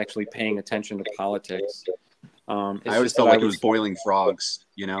like actually paying attention to politics. I always felt like it was boiling frogs,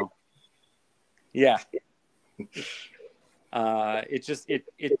 Yeah. It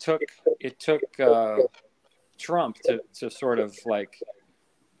took Trump to sort of like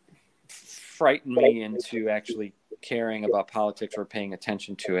frighten me into actually caring about politics or paying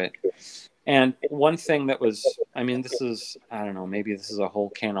attention to it. And one thing that was, I don't know, maybe this is a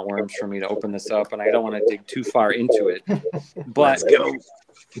whole can of worms for me to open this up, and I don't want to dig too far into it. But, Let's go.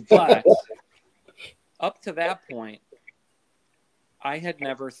 But up to that point, I had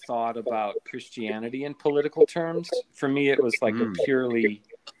never thought about Christianity in political terms. For me, it was like a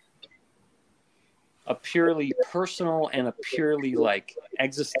purely personal and a purely like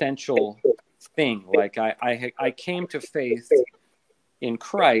existential thing. Like I came to faith in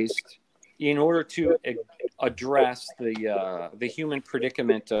Christ in order to address the human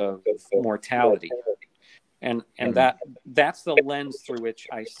predicament of mortality, and that's the lens through which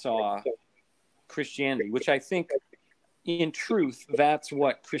I saw Christianity, which I think, in truth, that's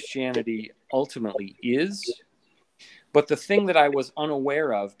what Christianity ultimately is. But the thing that I was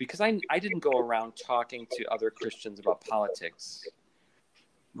unaware of, because I didn't go around talking to other Christians about politics.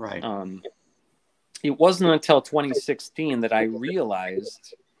 Right. It wasn't until 2016 that I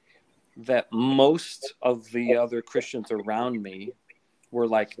realized that most of the other Christians around me were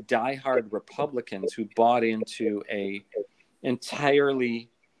like diehard Republicans who bought into a entirely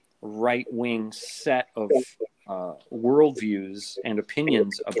right-wing set of worldviews and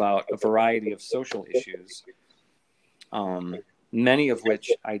opinions about a variety of social issues, many of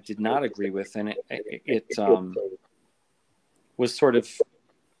which I did not agree with, and it was sort of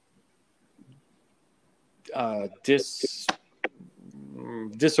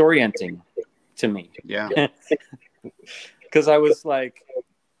disorienting to me. Yeah. Because I was like,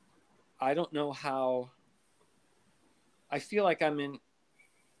 I don't know how. I feel like I'm in,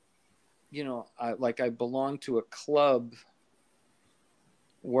 I belong to a club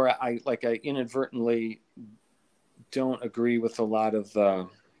where I inadvertently don't agree with a lot of the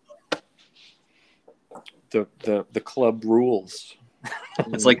club rules.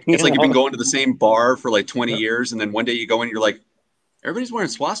 It's like you've been going to the same bar for like 20 years, and then one day you go in and you're like, everybody's wearing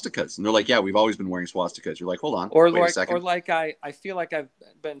swastikas, and they're like, yeah, we've always been wearing swastikas. You're like, hold on, wait a second. Or like I feel like I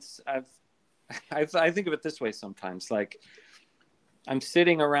think of it this way sometimes. Like I'm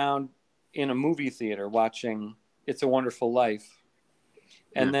sitting around in a movie theater watching It's a Wonderful Life,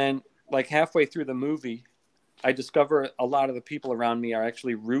 and then like halfway through the movie, I discover a lot of the people around me are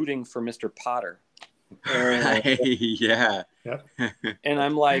actually rooting for Mr. Potter. Yeah. And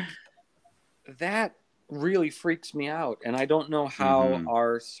I'm like, that really freaks me out. And I don't know how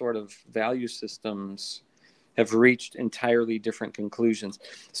our sort of value systems have reached entirely different conclusions.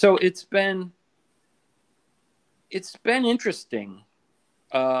 So it's been interesting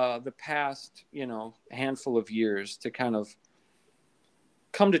the past, handful of years to kind of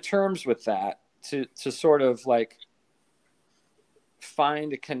come to terms with that, to sort of like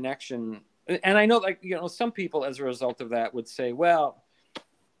find a connection. And I know, like, some people as a result of that would say, well,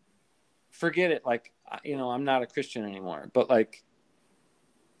 forget it. Like, I'm not a Christian anymore, but like,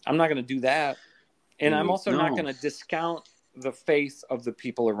 I'm not going to do that. And I'm also not going to discount the faith of the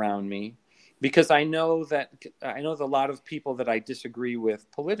people around me, because I know that a lot of people that I disagree with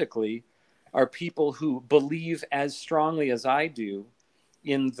politically are people who believe as strongly as I do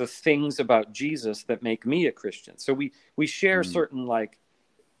in the things about Jesus that make me a Christian. So we share certain like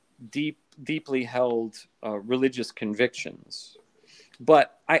deeply held religious convictions.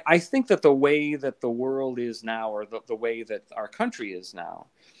 But I think that the way that the world is now, or the way that our country is now,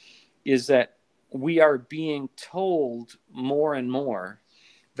 is that we are being told more and more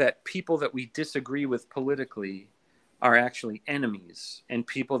that people that we disagree with politically are actually enemies, and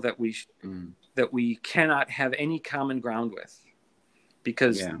people that we cannot have any common ground with,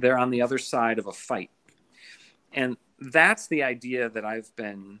 because they're on the other side of a fight. And that's the idea that I've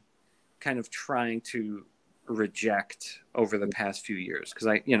been kind of trying to reject over the past few years, because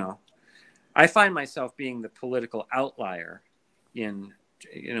I find myself being the political outlier in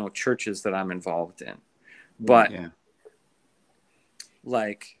churches that I'm involved in. But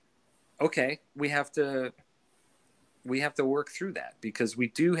like, okay, we have to work through that, because we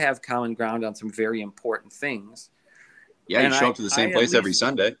do have common ground on some very important things. Yeah, you show up to the same place every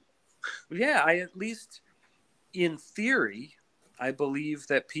Sunday. Yeah, I at least, in theory, I believe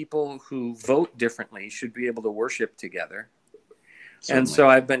that people who vote differently should be able to worship together. Certainly. And so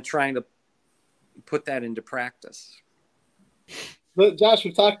I've been trying to put that into practice. But Josh,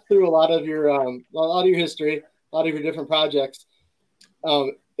 we've talked through a lot of your history, a lot of your different projects.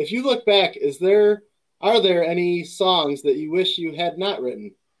 If you look back, are there any songs that you wish you had not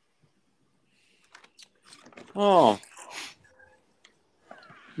written? Oh,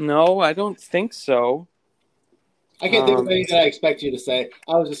 no, I don't think so. I can't think of anything that I expect you to say.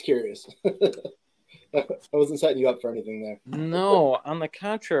 I was just curious. I wasn't setting you up for anything there. No, on the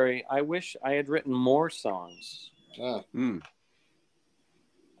contrary, I wish I had written more songs. I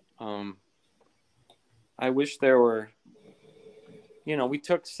wish there were, we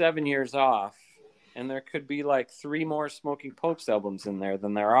took 7 years off, and there could be like 3 more Smoking Popes albums in there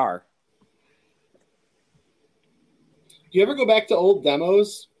than there are. Do you ever go back to old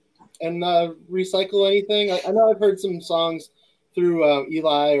demos and recycle anything? I know I've heard some songs through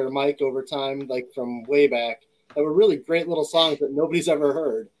Eli or Mike over time, like from way back, that were really great little songs that nobody's ever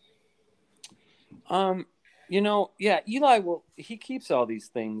heard. Eli he keeps all these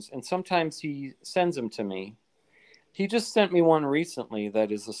things, and sometimes he sends them to me. He just sent me one recently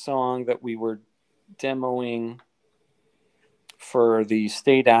that is a song that we were demoing for the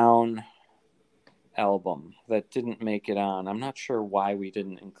Stay Down album that didn't make it on. I'm not sure why we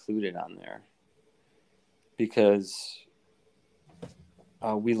didn't include it on there, because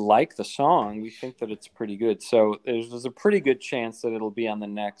we like the song. We think that it's pretty good. So there's a pretty good chance that it'll be on the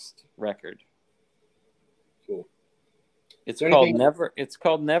next record. Cool. It's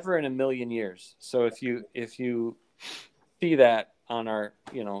called Never in a Million Years. So if you see that on our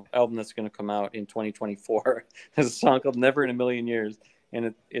album that's going to come out in 2024, there's a song called Never in a Million Years,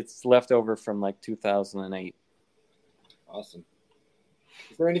 and it's left over from like 2008. Awesome.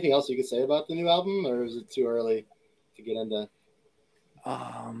 Is there anything else you could say about the new album, or is it too early to get into?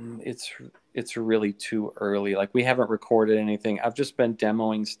 It's really too early. Like, we haven't recorded anything. I've just been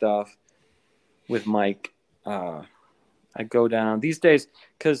demoing stuff with Mike. I go down these days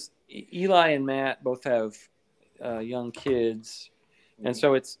because Eli and Matt both have young kids, and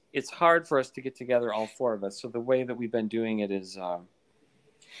so it's hard for us to get together, all 4 of us. So the way that we've been doing it is I'll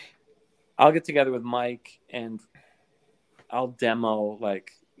get together with Mike and I'll demo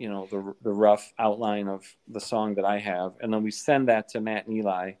the rough outline of the song that I have, and then we send that to Matt and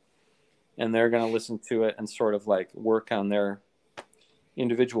Eli, and they're going to listen to it and sort of like work on their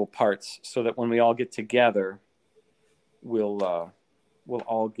individual parts, so that when we all get together, we'll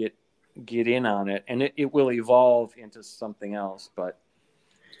all get in on it, and it will evolve into something else. But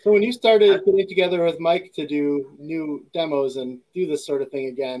so when you started getting together with Mike to do new demos and do this sort of thing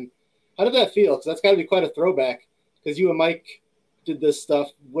again, how did that feel? Because that's got to be quite a throwback, because you and Mike did this stuff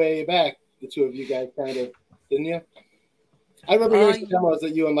way back, the 2 of you guys, kind of, didn't you? I remember hearing some demos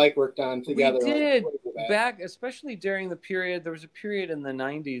that you and Mike worked on together. We did, back, especially during the period. There was a period in the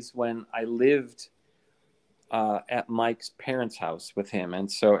 90s when I lived at Mike's parents' house with him,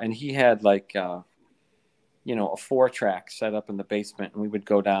 and he had like a 4-track set up in the basement, and we would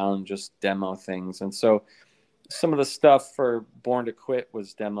go down and just demo things. And so some of the stuff for Born to Quit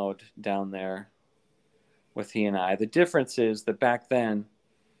was demoed down there with he and I. The difference is that back then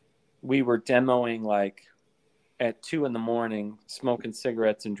we were demoing like at 2 a.m, smoking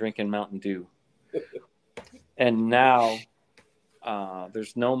cigarettes and drinking Mountain Dew. And now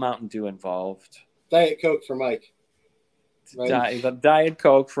there's no Mountain Dew involved. Diet Coke for Mike. Right? Diet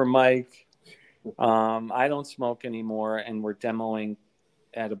Coke for Mike. I don't smoke anymore, and we're demoing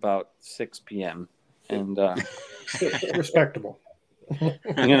at about 6 p.m. And respectable.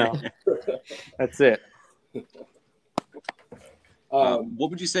 That's it. What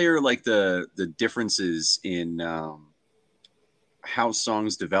would you say are like the differences in how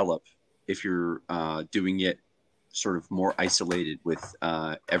songs develop if you're doing it sort of more isolated with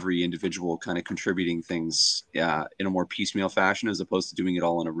every individual kind of contributing things in a more piecemeal fashion as opposed to doing it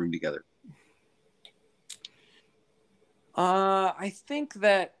all in a room together? I think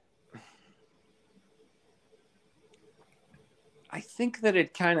that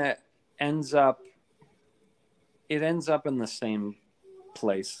it kind of ends up in the same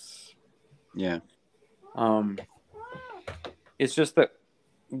place. Yeah. It's just that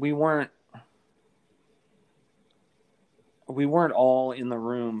we weren't all in the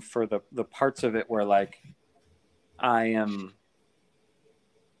room for the parts of it where like I'm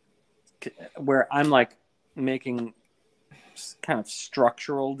like making kind of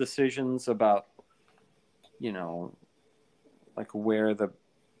structural decisions about, like where the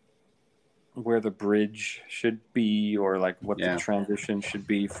bridge should be, or like what the transition should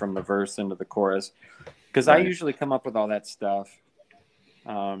be from the verse into the chorus. Because I usually come up with all that stuff.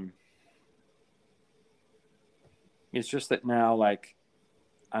 It's just that now, like,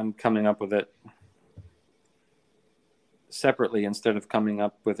 I'm coming up with it separately instead of coming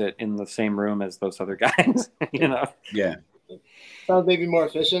up with it in the same room as those other guys. Yeah. Sounds maybe more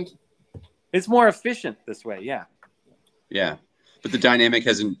efficient. It's more efficient this way. Yeah. Yeah. But the dynamic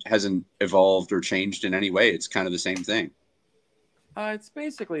hasn't evolved or changed in any way. It's kind of the same thing. It's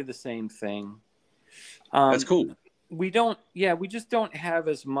basically the same thing. That's cool. We just don't have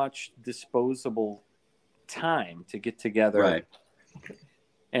as much disposable time to get together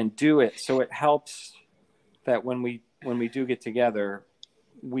and do it. So it helps that when we do get together,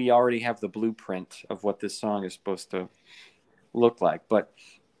 we already have the blueprint of what this song is supposed to look like. But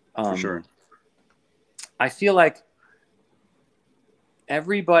for sure, I feel like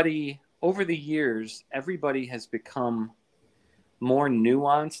everybody over the years, everybody has become more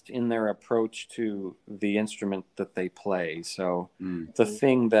nuanced in their approach to the instrument that they play. So the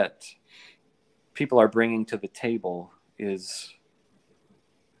thing that people are bringing to the table is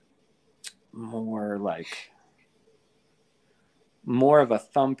more of a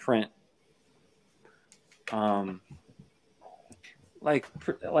thumbprint, like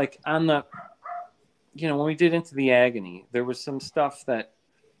on the, when we did Into the Agony, there was some stuff that,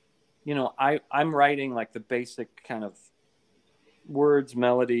 I'm writing like the basic kind of words,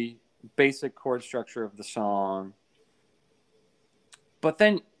 melody, basic chord structure of the song. But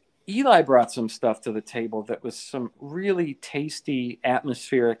then Eli brought some stuff to the table that was some really tasty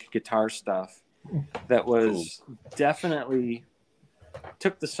atmospheric guitar stuff that was definitely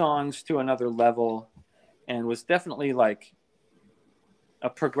took the songs to another level and was definitely like a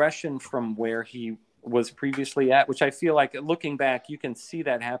progression from where he was previously at, which I feel like looking back, you can see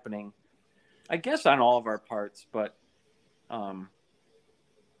that happening, I guess, on all of our parts, but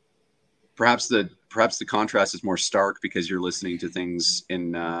perhaps the contrast is more stark because you're listening to things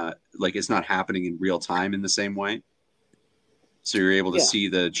in like it's not happening in real time in the same way. So you're able to see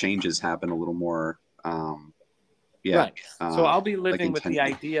the changes happen a little more. Right. So I'll be living like with the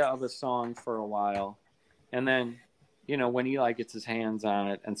idea of a song for a while. And then, when Eli gets his hands on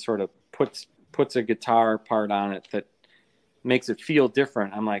it and sort of puts a guitar part on it that makes it feel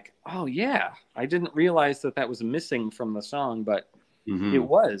different, I'm like, oh yeah, I didn't realize that was missing from the song, but it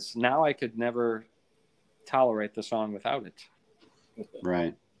was. Now I could never tolerate the song without it.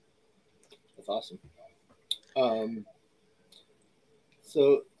 Right. That's awesome.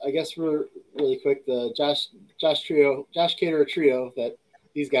 So I guess we're really quick. The Josh Caterer trio, that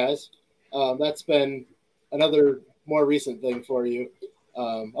these guys, that's been another more recent thing for you.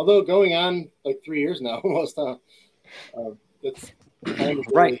 Although going on like 3 years now almost. That's kind of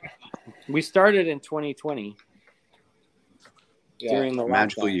right. We started in 2020 during the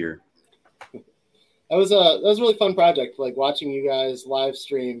magical lockdown. year. That was a really fun project. Like watching you guys live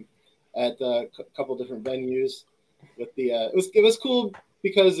stream at a couple different venues. With the it was cool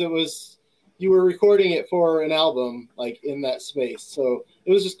because you were recording it for an album like in that space. So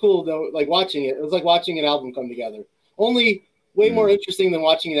it was just cool though, like watching it. It was like watching an album come together. Only way more interesting than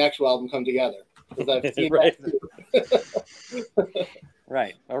watching an actual album come together. because I've seen Right. that too.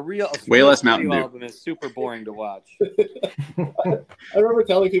 Right. A Way less studio Mountain Dew. album is super boring to watch. I remember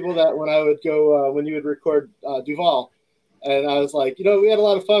telling people that when I would go, when you would record Duval, and I was like, we had a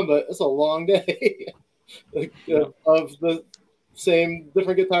lot of fun, but it's a long day of the same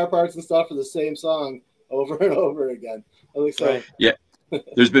different guitar parts and stuff for the same song over and over again. I was like, so. Right. Yeah.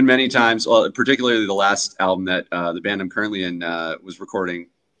 There's been many times, well, particularly the last album that the band I'm currently in was recording.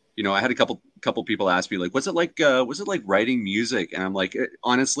 I had a couple people ask me like, "Was it like writing music?" And I'm like,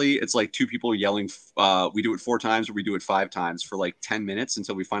 honestly, it's like two people yelling. We do it 4 times, or we do it 5 times for like 10 minutes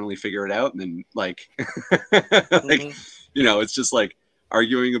until we finally figure it out, and then like, it's just like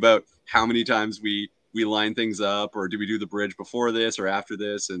arguing about how many times we line things up, or do we do the bridge before this or after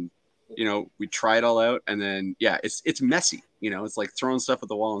this, and we try it all out, and then it's messy. It's like throwing stuff at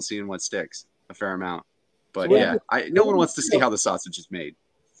the wall and seeing what sticks a fair amount. But no one wants to see how the sausage is made.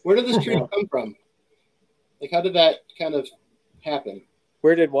 Where did this trio come from? Like, how did that kind of happen?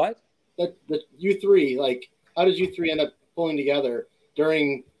 Where did what? That you three, like, how did you three end up pulling together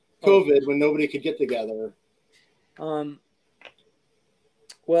during COVID when nobody could get together?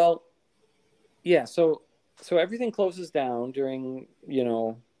 Well, yeah. So everything closes down during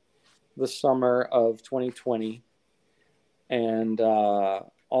the summer of 2020, and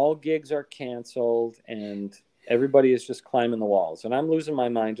all gigs are canceled, and everybody is just climbing the walls, and I'm losing my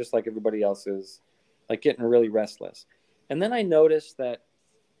mind just like everybody else is, like getting really restless. And then I noticed that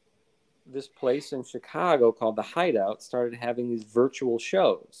this place in Chicago called The Hideout started having these virtual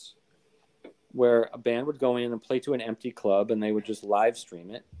shows where a band would go in and play to an empty club, and they would just live stream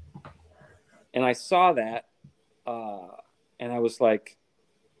it. And I saw that, and I was like,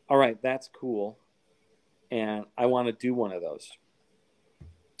 all right, that's cool, and I want to do one of those.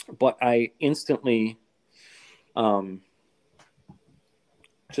 But I instantly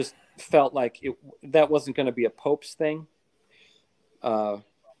just felt like that wasn't going to be a Pope's thing.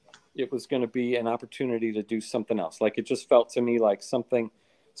 It was going to be an opportunity to do something else. Like, it just felt to me like some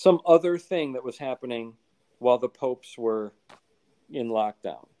other thing that was happening while the Popes were in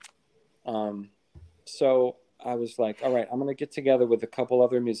lockdown. So I was like, all right, I'm going to get together with a couple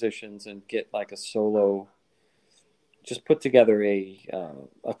other musicians and get like a solo, just put together a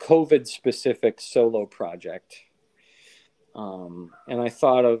COVID specific solo project. And I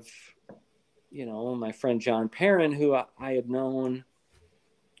thought of, my friend John Perrin, who I had known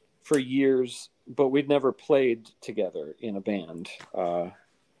for years, but we'd never played together in a band. I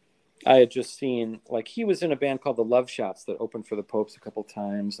had just seen, like, he was in a band called the Love Shots that opened for the Popes a couple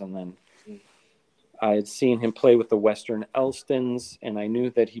times. And then I had seen him play with the Western Elstons, and I knew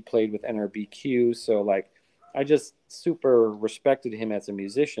that he played with NRBQ. So like, I just super respected him as a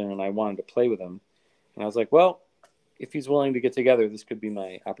musician, and I wanted to play with him. And I was like, well, if he's willing to get together, this could be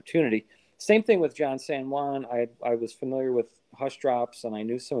my opportunity. Same thing with John San Juan. I was familiar with Hush Drops, and I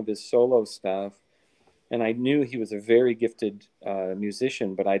knew some of his solo stuff. And I knew he was a very gifted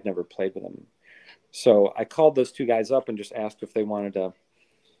musician, but I'd never played with him. So I called those two guys up and just asked if they wanted to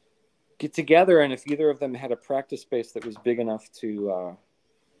get together, and if either of them had a practice space that was big enough to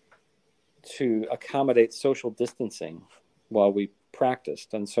accommodate social distancing while we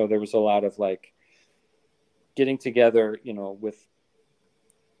practiced. And so there was a lot of like getting together,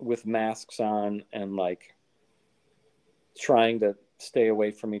 with masks on, and like trying to stay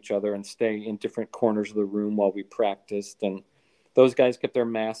away from each other and stay in different corners of the room while we practiced. And those guys kept their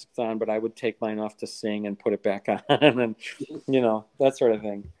masks on, but I would take mine off to sing and put it back on, and that sort of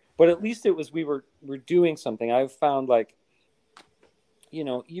thing. But at least it was, we're doing something. I've found, like,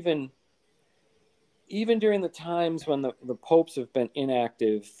 even during the times when the popes have been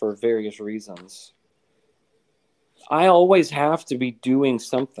inactive for various reasons, I always have to be doing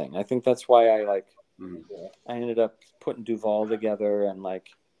something. I think that's why I ended up putting Duval together. And like,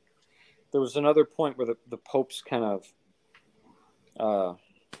 there was another point where the popes kind of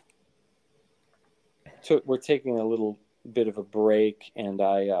were taking a little bit of a break, and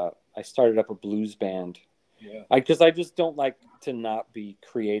I started up a blues band. Yeah. Because I just don't like to not be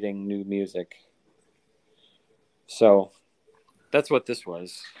creating new music. So that's what this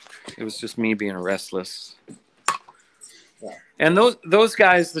was. It was just me being restless. Yeah. And those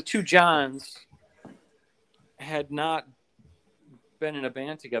guys, the two Johns, had not been in a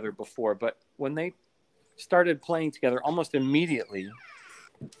band together before, but when they started playing together almost immediately,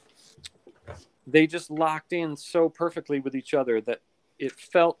 they just locked in so perfectly with each other that it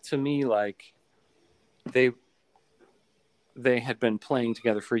felt to me like they had been playing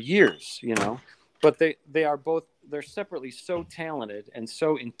together for years, but they're separately so talented and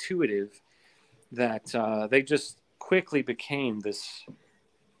so intuitive that they just quickly became this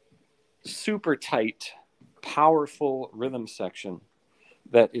super tight, powerful rhythm section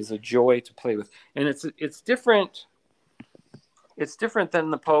that is a joy to play with. And it's different. It's different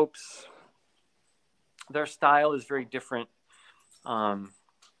than the Popes. Their style is very different. A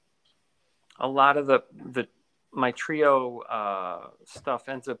lot of my trio stuff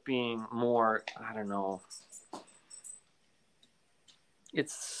ends up being more, I don't know.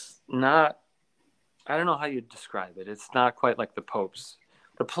 It's not, I don't know how you'd describe it. It's not quite like the Popes.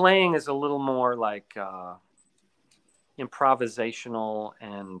 The playing is a little more like improvisational,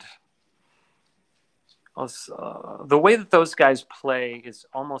 and the way that those guys play is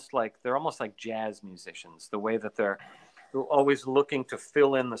they're almost like jazz musicians. The way that they're always looking to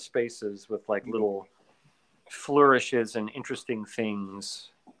fill in the spaces with like little flourishes and interesting things.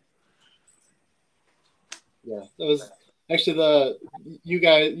 Yeah, that was actually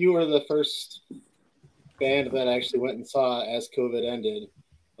you were the first band that I actually went and saw as COVID ended.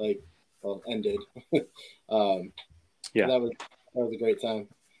 Yeah, that was a great time.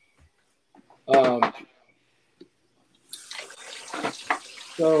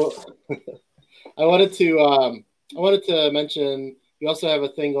 So I wanted to mention you also have a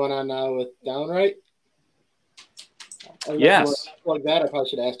thing going on now with Downright. Yes. Like that, I probably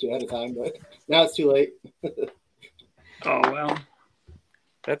should have asked you ahead of time, but now it's too late. Oh, well,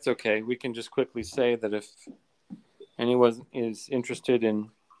 that's okay. We can just quickly say that if anyone is interested in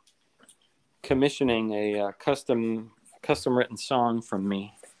commissioning a custom written song from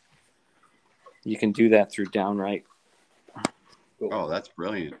me, you can do that through Downright. Cool. Oh, that's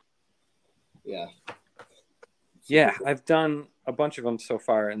brilliant. Yeah. Yeah, I've done a bunch of them so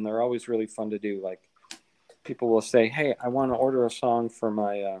far, and they're always really fun to do. Like, people will say, "Hey, I want to order a song for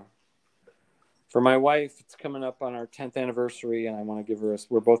my wife. It's coming up on our 10th anniversary, and I want to give her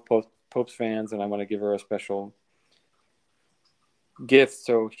we're both Popes fans, and I want to give her a special gift.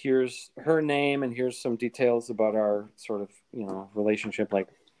 So here's her name, and here's some details about our sort of, relationship, like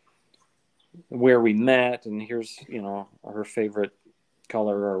where we met, and here's, her favorite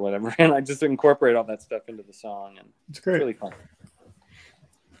color or whatever." And I just incorporate all that stuff into the song, and it's great. It's really fun.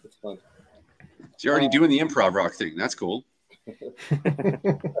 It's fun. So you're already doing the improv rock thing. That's cool.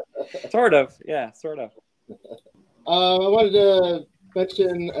 Sort of. Yeah, sort of. I wanted to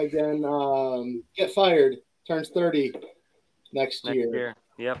mention again, Get Fired turns 30 next year.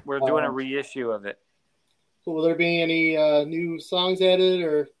 Yep, we're doing a reissue of it. Will there be any new songs added,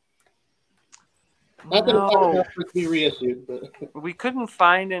 or not that it's not enough for it to be reissued? But we couldn't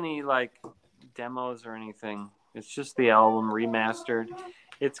find any like demos or anything. It's just the album remastered.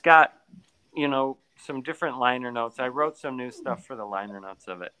 It's got, some different liner notes. I wrote some new stuff for the liner notes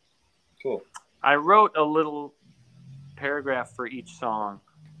of it. Cool. I wrote a little paragraph for each song.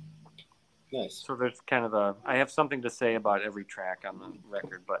 Nice. So there's kind of I have something to say about every track on the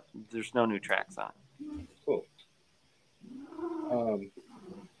record, but there's no new tracks on it. Cool.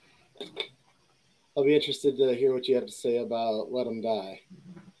 I'll be interested to hear what you have to say about Let 'Em Die.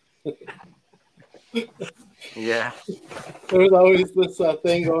 Yeah. There was always this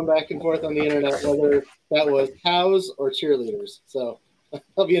thing going back and forth on the internet, whether that was cows or cheerleaders. So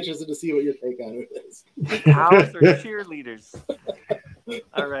I'll be interested to see what your take on it is. Cows or cheerleaders?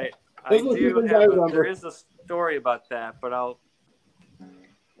 All right. There is a story about that, but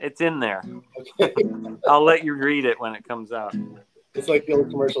it's in there. Okay. I'll let you read it when it comes out. It's like the old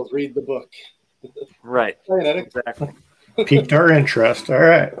commercials, read the book. Right. Exactly. Piqued our interest. All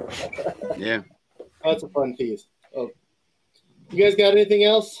right. Yeah. That's a fun piece. Oh, you guys got anything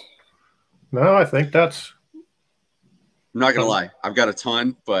else? No, I think that's. I'm not going to lie. I've got a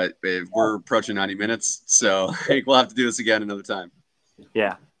ton, but we're approaching 90 minutes, so I think we'll have to do this again another time.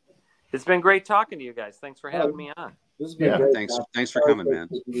 Yeah. It's been great talking to you guys. Thanks for having me on. This has been great. Thanks for coming, man.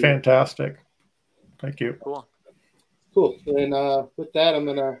 Fantastic. Thank you. Cool. And with that, I'm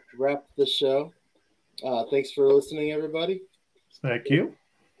going to wrap this show. Thanks for listening, everybody. Thank you.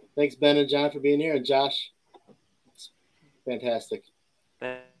 Thanks, Ben and John, for being here. And Josh, it's fantastic.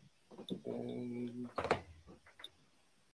 Thanks. And